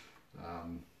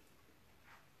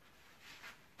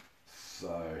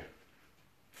 So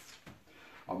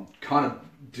I'm kind of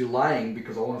delaying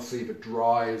because I want to see if it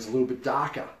dries a little bit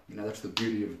darker. You know, that's the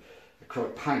beauty of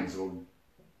acrylic paints. It'll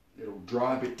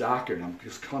dry a bit darker, and I'm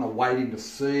just kind of waiting to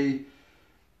see.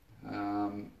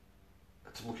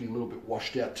 It's looking a little bit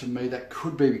washed out to me. That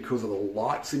could be because of the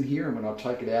lights in here, and when I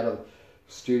take it out of the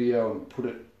studio and put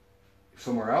it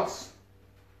somewhere else,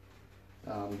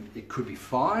 it could be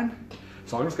fine.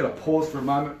 So I'm just going to pause for a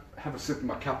moment, have a sip of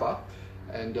my cuppa,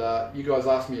 And you guys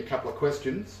asked me a couple of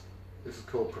questions. This is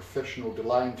called professional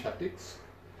delaying tactics.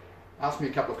 Ask me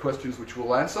a couple of questions which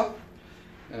we'll answer.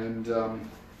 And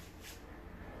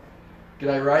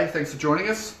g'day Ray, thanks for joining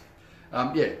us.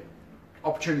 Yeah,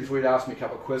 opportunity for you to ask me a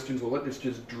couple of questions. We'll let this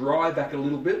just dry back a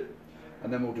little bit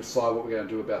and then we'll decide what we're going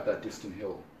to do about that distant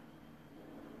hill.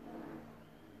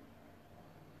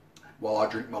 While I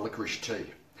drink my licorice tea.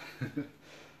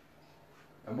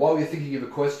 And while you're thinking of a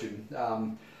question,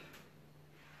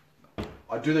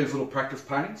 I do these little practice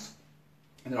paintings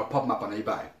and then I'll pop them up on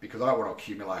eBay because I don't want to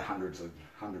accumulate hundreds of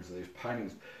these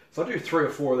paintings. So I do 3 or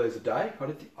 4 of these a day.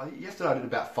 Yesterday I did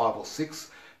about 5 or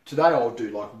 6. Today I'll do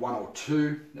like 1 or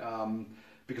 2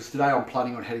 because today I'm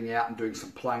planning on heading out and doing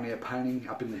some plein air painting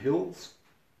up in the hills.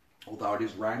 Although it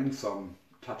is raining, so I'm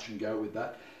touch and go with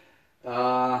that.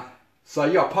 So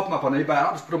yeah, I'll pop them up on eBay.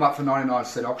 I'll just put them up for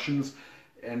 99-cent auctions,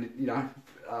 and you know,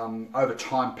 over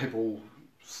time people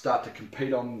start to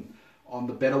compete on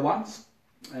the better ones.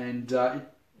 And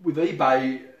with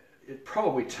eBay, it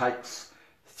probably takes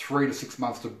 3 to 6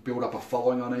 months to build up a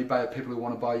following on eBay of people who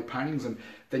want to buy your paintings, and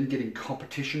then getting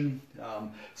competition.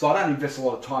 So I don't invest a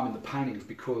lot of time in the paintings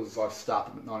because I start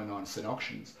them at 99-cent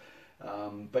auctions.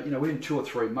 But you know, within 2 or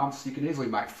 3 months, you can easily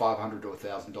make $500 to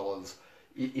 $1,000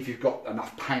 if you've got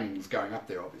enough paintings going up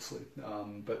there, obviously.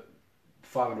 But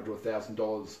 $500 to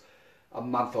 $1,000 a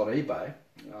month on eBay,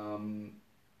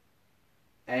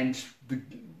 and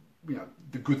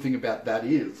the good thing about that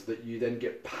is that you then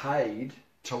get paid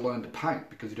to learn to paint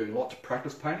because you're doing lots of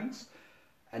practice paintings,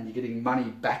 and you're getting money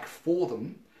back for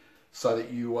them, so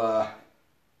that you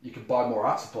can buy more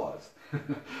art supplies.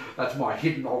 That's my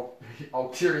hidden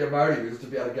ulterior motive, is to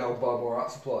be able to go and buy more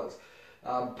art supplies.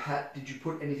 Pat, did you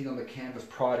put anything on the canvas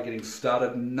prior to getting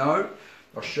started? No.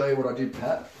 I'll show you what I did,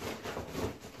 Pat.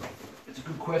 It's a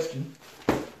good question.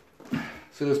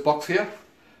 See this box here?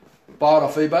 Buy it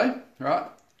off eBay, right?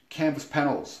 Canvas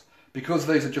panels. Because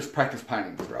these are just practice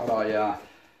paintings, right?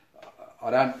 I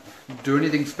don't do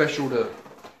anything special to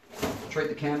treat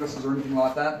the canvases or anything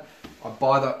like that. I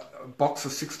buy the box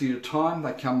of 60 at a time.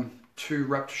 They come 2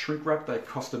 wrapped, shrink wrapped. They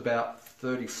cost about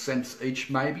 30 cents each,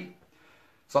 maybe.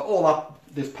 So all up,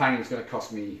 this painting is going to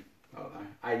cost me, I don't know,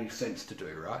 80 cents to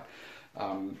do, right?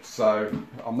 So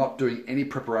I'm not doing any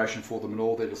preparation for them at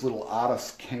all. They're just little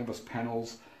artist canvas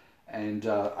panels, and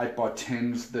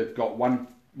 8x10s. They've got one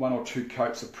or 2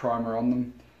 coats of primer on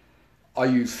them. I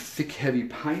use thick, heavy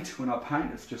paint when I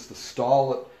paint. It's just the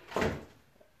style that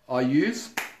I use,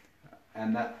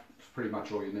 and that's pretty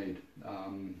much all you need.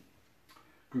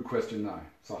 Good question though,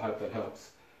 so I hope that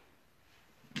helps.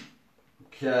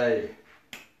 Okay.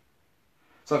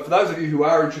 So for those of you who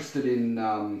are interested in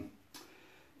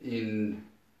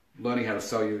learning how to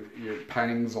sell your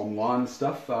paintings online and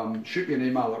stuff, shoot me an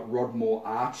email at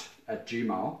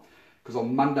rodmoreart@gmail.com, because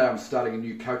on Monday I'm starting a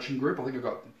new coaching group. I think I've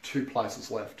got 2 places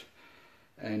left,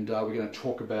 and we're going to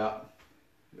talk about,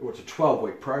 well, it's a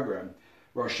 12-week program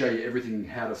where I'll show you everything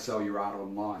how to sell your art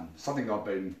online. Something I've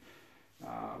been,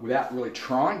 without really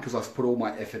trying, because I've put all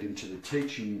my effort into the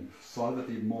teaching side of it,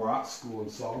 the More Art School and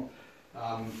so on.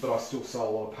 But I still sell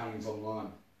a lot of paintings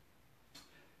online.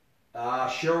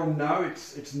 Cheryl, no,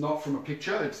 it's not from a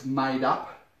picture. It's made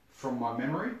up from my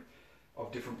memory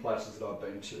of different places that I've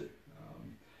been to.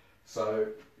 So,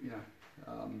 you know,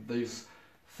 these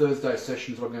Thursday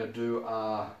sessions that I'm going to do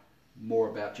are more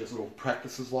about just little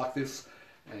practices like this,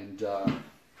 and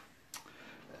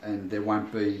there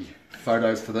won't be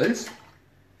photos for these.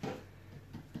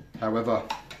 However,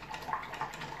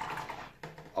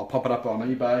 I'll pop it up on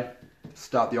eBay.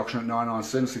 Start the auction at 99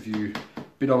 cents. If you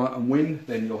bid on it and win,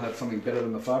 then you'll have something better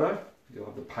than the photo. You'll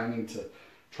have the painting to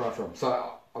try from.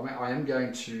 So I am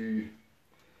going to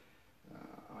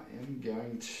have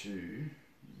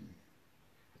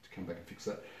to come back and fix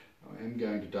that. I am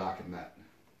going to darken that.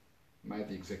 Made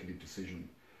the executive decision.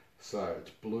 So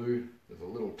it's blue. There's a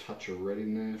little touch of red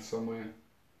in there somewhere.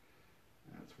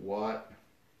 And it's white.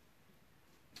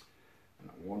 And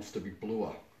it wants to be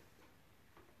bluer.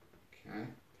 Okay.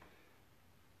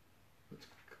 It's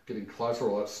getting closer,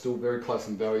 although it's still very close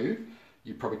in value.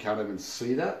 You probably can't even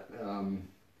see that,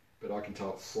 but I can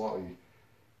tell it's slightly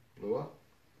bluer.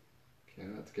 Okay,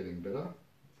 that's getting better.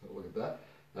 Let's have a look at that.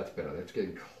 That's better. That's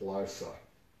getting closer.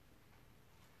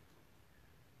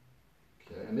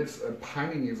 Okay, and this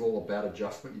painting is all about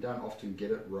adjustment. You don't often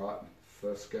get it right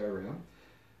first go around.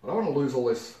 I don't want to lose all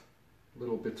this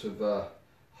little bits of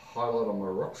highlight on my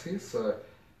rocks here, so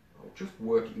I'll just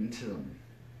work into them.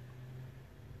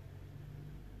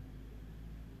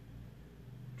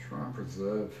 Try and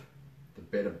preserve the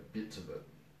better bits of it.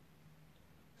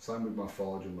 Same with my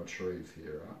foliage and my trees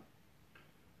here, right?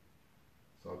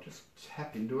 So I'll just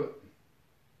tap into it.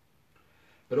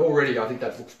 But already I think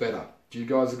that looks better. Do you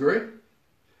guys agree?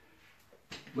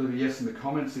 Leave a yes in the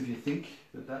comments if you think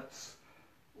that that's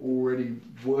already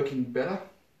working better.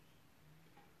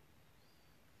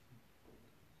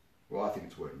 Well, I think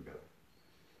it's working better.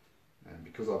 And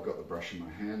because I've got the brush in my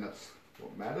hand, that's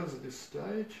what matters at this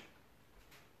stage.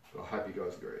 But I hope you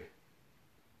guys agree.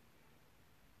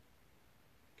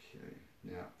 Okay,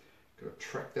 now got to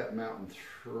track that mountain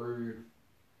through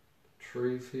the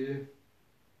trees here.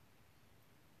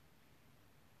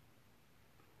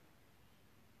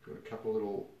 Got a couple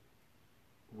little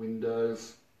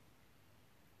windows.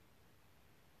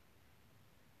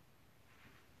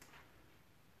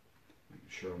 Making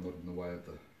sure I'm not in the way of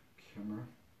the camera.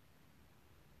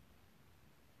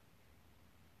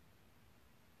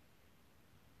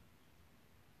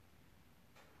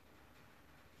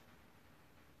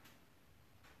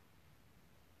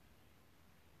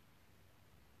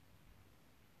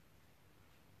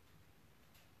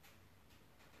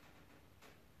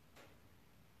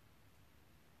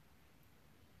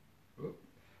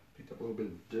 Picked up a little bit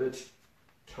of dirt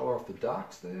colour off the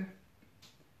darks there.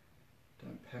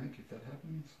 Don't panic if that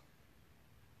happens.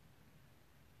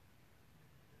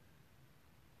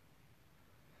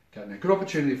 Okay, now good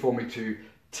opportunity for me to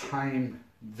tame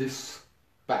this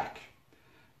back.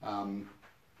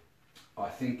 I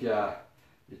think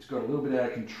it's got a little bit out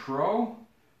of control,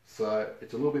 so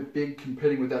it's a little bit big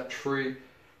competing with that tree.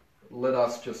 Let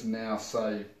us just now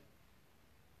say,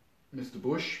 Mr.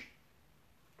 Bush,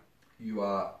 you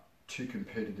are too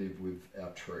competitive with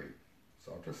our tree.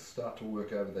 So I'll just start to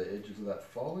work over the edges of that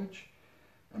foliage,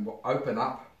 and we'll open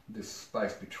up this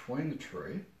space between the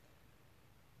tree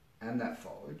and that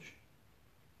foliage,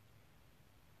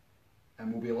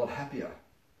 and we'll be a lot happier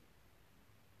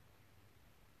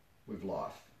with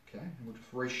life, okay? And we'll just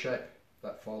reshape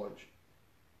that foliage.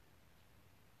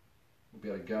 We'll be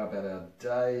able to go about our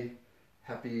day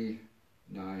happy,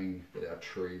 knowing that our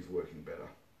tree is working better.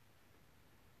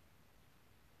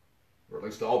 Or at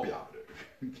least I'll be able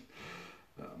to.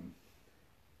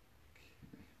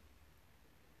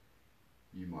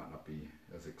 You might not be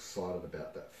as excited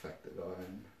about that fact that I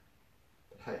am,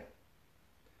 but hey.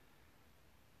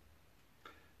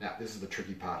 Now this is the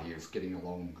tricky part here, is getting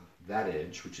along that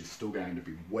edge, which is still going to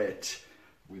be wet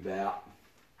without,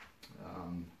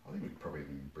 I think we could probably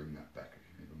even bring that back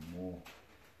even more.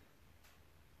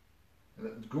 And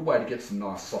a good way to get some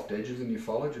nice soft edges in your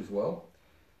foliage as well.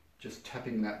 Just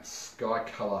tapping that sky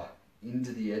colour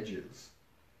into the edges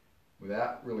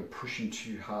without really pushing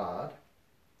too hard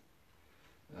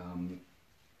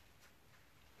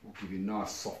will give you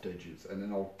nice soft edges, and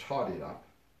then I'll tidy it up.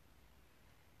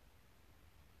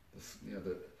 This,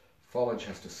 the foliage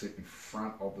has to sit in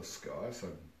front of the sky, so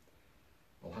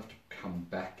I'll have to come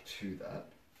back to that.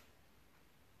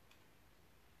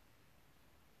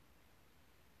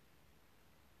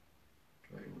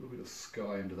 Drag a little bit of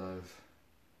sky into those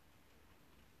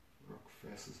rock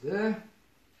faces there.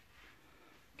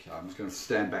 Okay, I'm just going to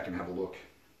stand back and have a look.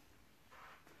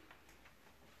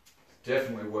 It's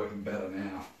definitely working better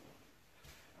now.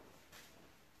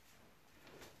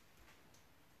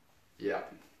 Yeah.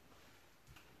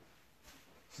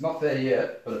 It's not there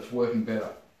yet, but it's working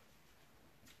better.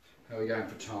 How are we going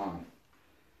for time?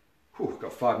 Whew,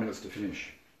 got 5 minutes to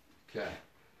finish. Okay.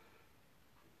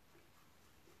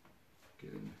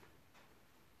 Get in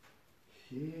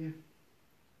here.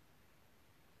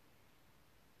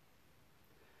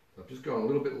 So I've just gone a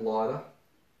little bit lighter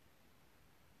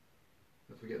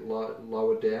as we get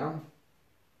lower down.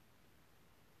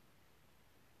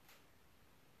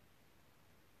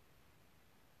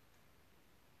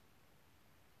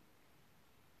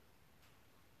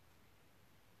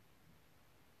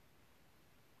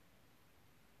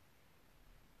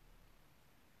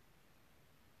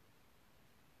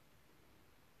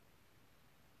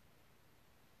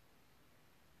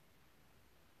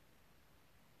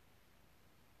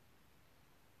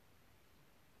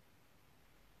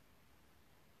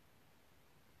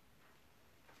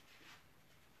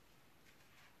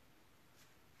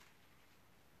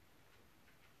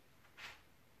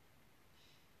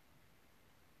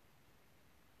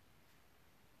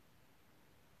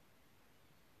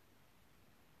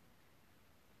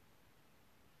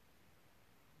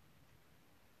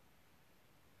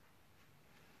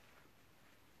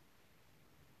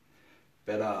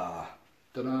 Better.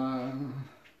 Ta-da.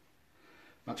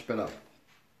 Much better.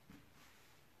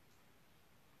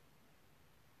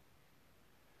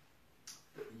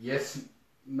 Yes,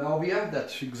 Melvia,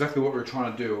 that's exactly what we were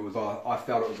trying to do. I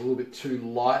felt it was a little bit too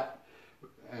light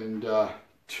and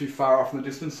too far off in the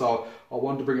distance, so I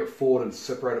wanted to bring it forward and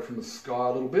separate it from the sky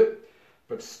a little bit,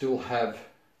 but still have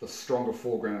the stronger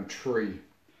foreground tree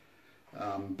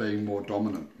being more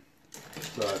dominant.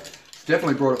 So it's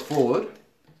definitely brought it forward.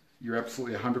 You're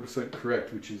absolutely 100%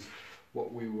 correct, which is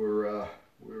what we were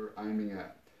aiming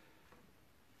at.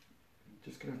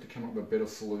 Just going to have to come up with a better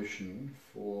solution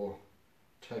for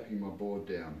taping my board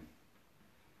down.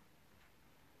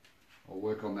 I'll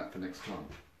work on that for next time.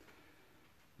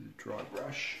 Dry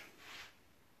brush.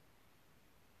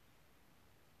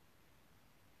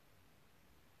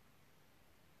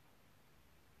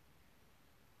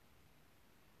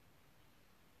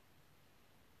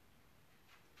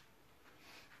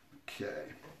 Okay.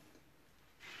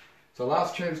 So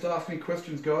last chance to ask me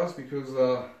questions, guys, because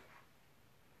got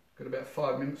about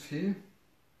 5 minutes here.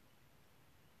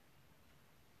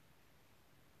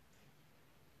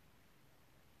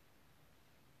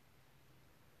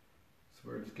 So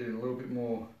we're just getting a little bit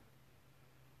more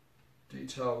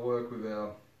detail work with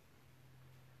our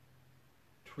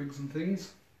twigs and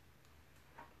things.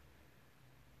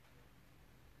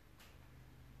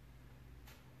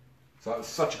 So it's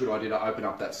such a good idea to open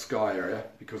up that sky area,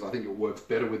 because I think it works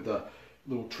better with the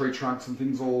little tree trunks and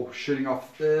things all shooting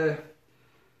off there.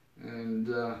 And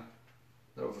that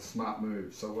was a smart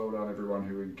move. So well done everyone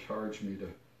who encouraged me to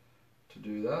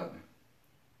do that. I'm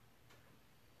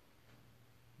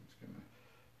just going to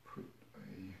put a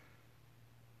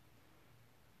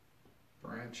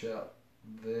branch out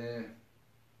there.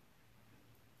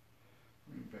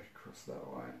 Bring it back across that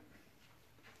way.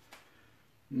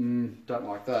 Don't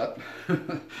like that.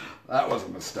 That was a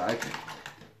mistake.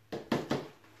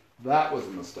 That was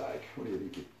a mistake. What do you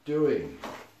think you're doing?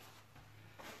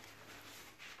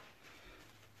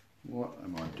 What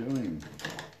am I doing?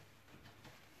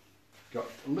 Got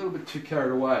a little bit too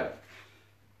carried away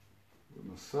with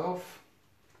myself,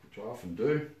 which I often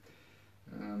do.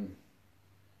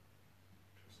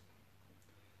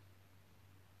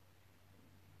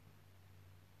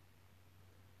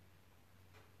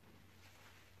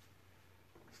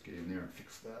 Get in there and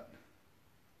fix that.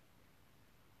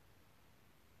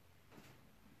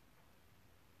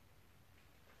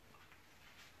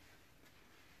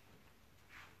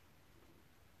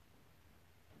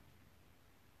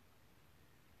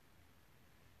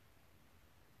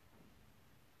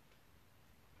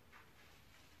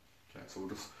 Okay, so we'll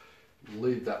just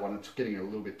leave that one. It's getting a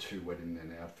little bit too wet in there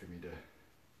now for me to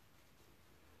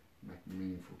make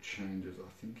meaningful changes, I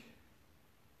think.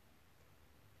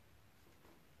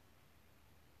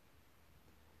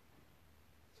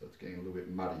 So it's getting a little bit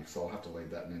muddy, so I'll have to leave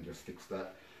that and then just fix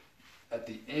that at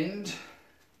the end.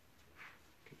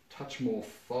 A touch more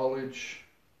foliage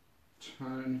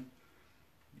tone.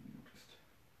 Just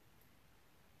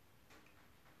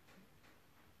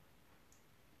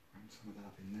run some of that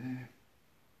up in there.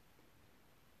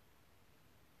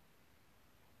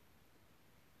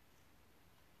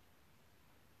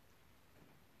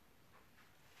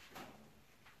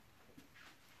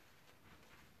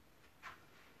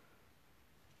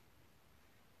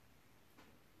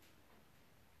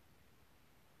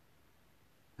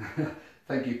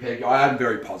 Thank you, Peg. I am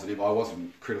very positive. I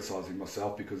wasn't criticising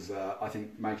myself, because I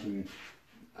think making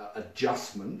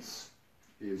adjustments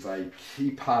is a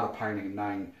key part of painting, and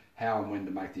knowing how and when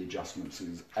to make the adjustments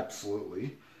is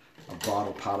absolutely a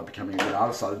vital part of becoming a good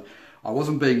artist. So I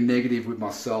wasn't being negative with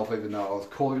myself, even though I was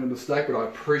calling it a mistake, but I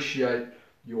appreciate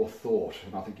your thought,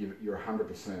 and I think you're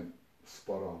 100%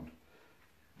 spot on.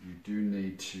 You do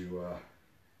need to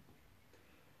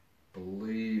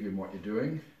believe in what you're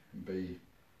doing and be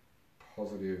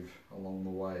positive along the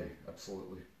way,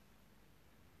 absolutely.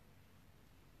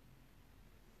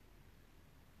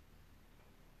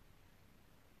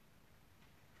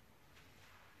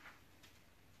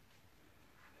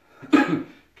 A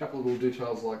couple of little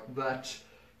details like that.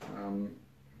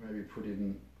 Maybe put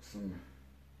in some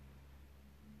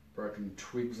broken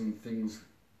twigs and things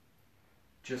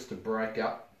just to break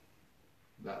up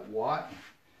that white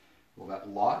or that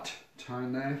light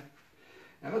tone there.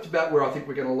 And that's about where I think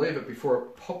we're going to leave it before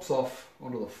it pops off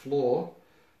onto the floor.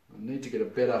 I need to get a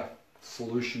better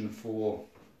solution for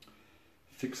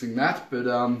fixing that, but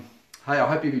hey, I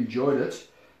hope you've enjoyed it.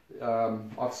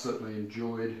 I've certainly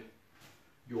enjoyed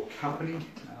your company.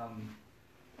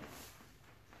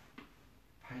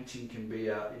 Painting can be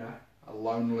a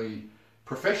lonely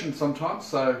profession sometimes,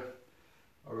 so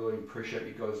I really appreciate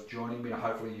you guys joining me, and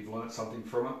hopefully you've learnt something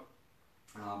from it.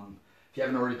 If you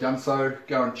haven't already done so,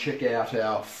 go and check out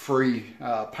our free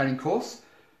painting course.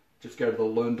 Just go to the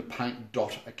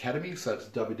learntopaint.academy, so it's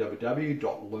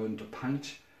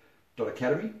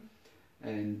www.learntopaint.academy,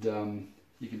 and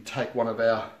you can take one of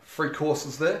our free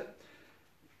courses there.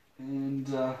 And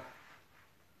I'm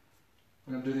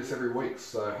going to do this every week,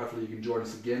 so hopefully you can join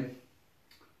us again.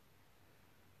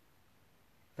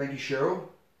 Thank you, Cheryl.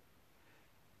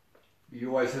 You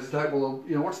always hesitate. Well,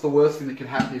 you know, what's the worst thing that can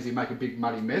happen is you make a big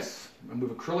muddy mess. And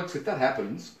with acrylics, if that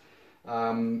happens,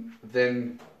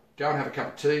 then go and have a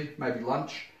cup of tea, maybe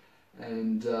lunch,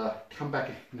 and come back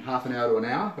in half an hour to an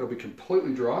hour. It'll be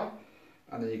completely dry,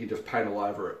 and then you can just paint all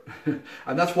over it.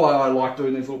 And that's why I like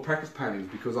doing these little practice paintings,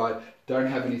 because I don't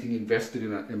have anything invested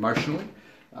in it emotionally.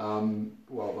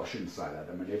 Well, I shouldn't say that.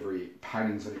 I mean, every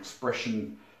painting's an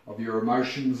expression of your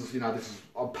emotions. You know,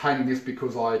 I'm painting this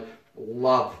because I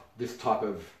love this type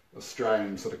of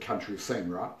Australian sort of country scene,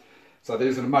 right? So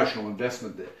there's an emotional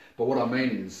investment there. But what I mean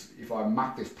is, if I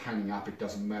muck this painting up, it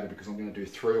doesn't matter, because I'm going to do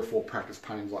 3 or 4 practice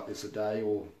paintings like this a day,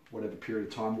 or whatever period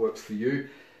of time works for you.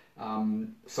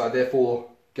 So therefore,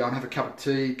 go and have a cup of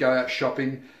tea, go out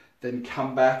shopping, then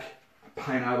come back,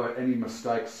 paint over any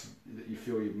mistakes that you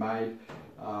feel you've made,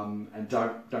 and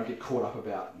don't get caught up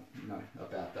about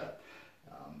that.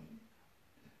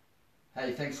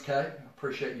 Hey, thanks, Kay. I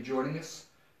appreciate you joining us.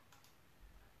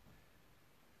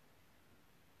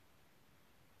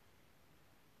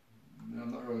 I'm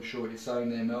not really sure what you're saying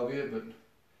there, Melvia, but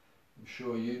I'm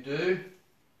sure you do.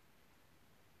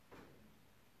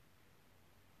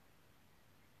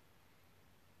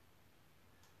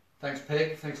 Thanks,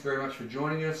 Peg. Thanks very much for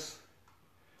joining us.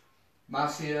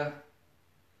 Marcia,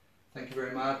 thank you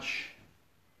very much.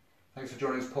 Thanks for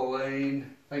joining us,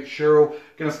 Pauline. Thanks, Cheryl.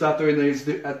 Going to start doing these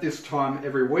at this time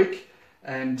every week,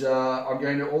 and I'm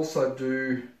going to also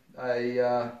do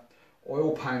a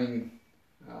oil painting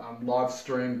live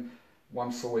stream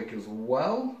once a week as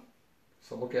well.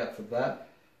 So look out for that.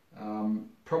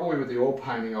 Probably with the oil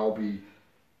painting, I'll be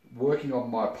working on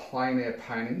my plein air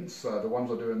paintings. So the ones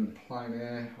I do in plein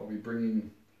air, I'll be bringing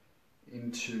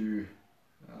into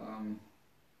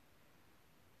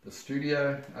the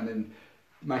studio, and then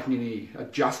making any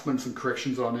adjustments and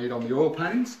corrections that I need on the oil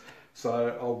paintings.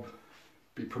 So I'll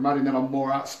be promoting that on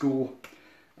More Art School.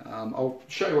 I'll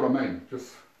show you what I mean,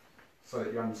 just so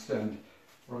that you understand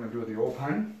what I'm going to do with the oil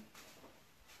painting.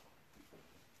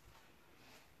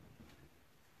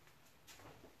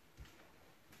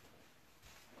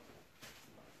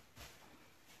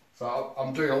 So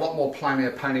I'm doing a lot more plein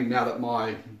air painting now that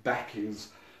my back is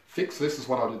fixed. This is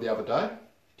what I did the other day.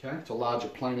 Okay, it's a larger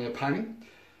plein air painting.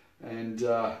 And you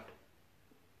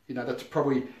know, I've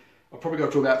probably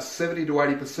got to about 70 to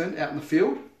 80% out in the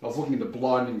field. I was looking at the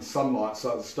blinding sunlight,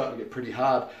 so it was starting to get pretty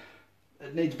hard.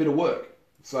 It needs a bit of work.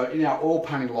 So in our oil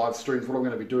painting live streams, what I'm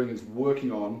going to be doing is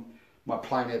working on my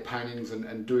plein air paintings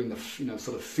and doing the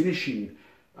sort of finishing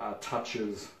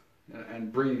touches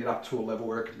and bringing it up to a level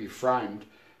where it can be framed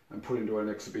and put into an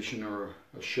exhibition or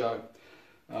a show.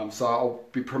 So I'll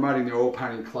be promoting the oil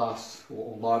painting class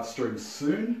or live stream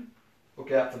soon.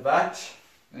 Look out for that.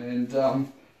 And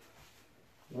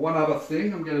one other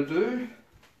thing I'm going to do.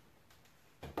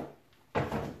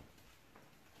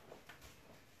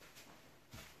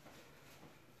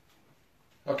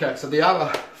 Okay, so the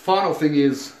other final thing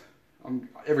is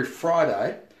every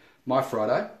Friday, my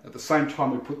Friday, at the same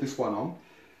time we put this one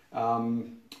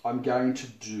on, I'm going to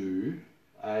do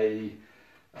a,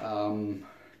 come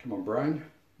on brain,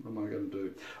 what am I going to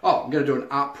do? Oh, I'm going to do an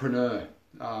Artpreneur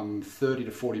 30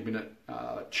 to 40 minute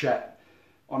chat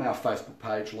on our Facebook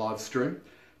page, live stream,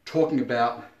 talking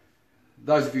about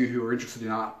those of you who are interested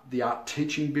in art, the art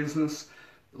teaching business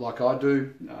like I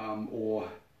do, or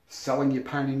selling your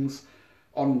paintings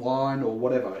online or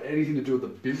whatever, anything to do with the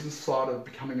business side of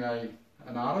becoming an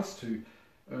artist who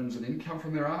earns an income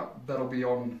from their art. That'll be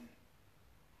on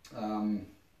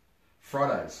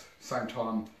Fridays, same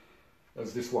time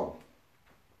as this one.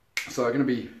 So I'm going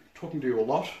to be talking to you a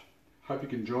lot. Hope you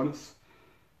can join us.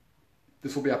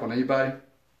 This will be up on eBay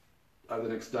over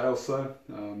the next day or so.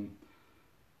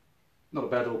 Not a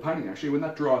bad little painting actually. When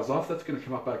that dries off, that's going to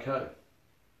come up okay.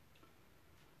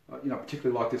 You know,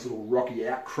 particularly like this little rocky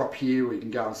outcrop here where you can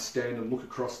go and stand and look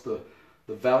across the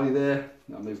valley there.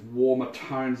 There's warmer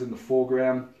tones in the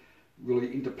foreground, really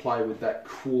interplay with that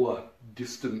cooler,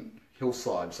 distant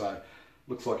hillside. So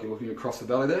looks like you're looking across the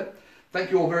valley there. Thank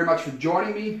you all very much for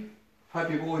joining me. Hope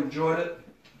you've all enjoyed it.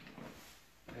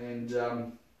 And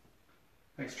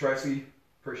thanks, Tracy.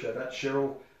 Appreciate that.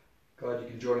 Cheryl, glad you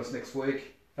can join us next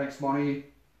week. Thanks, Monty.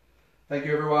 Thank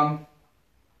you, everyone.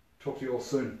 Talk to you all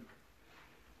soon.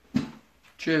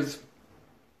 Cheers.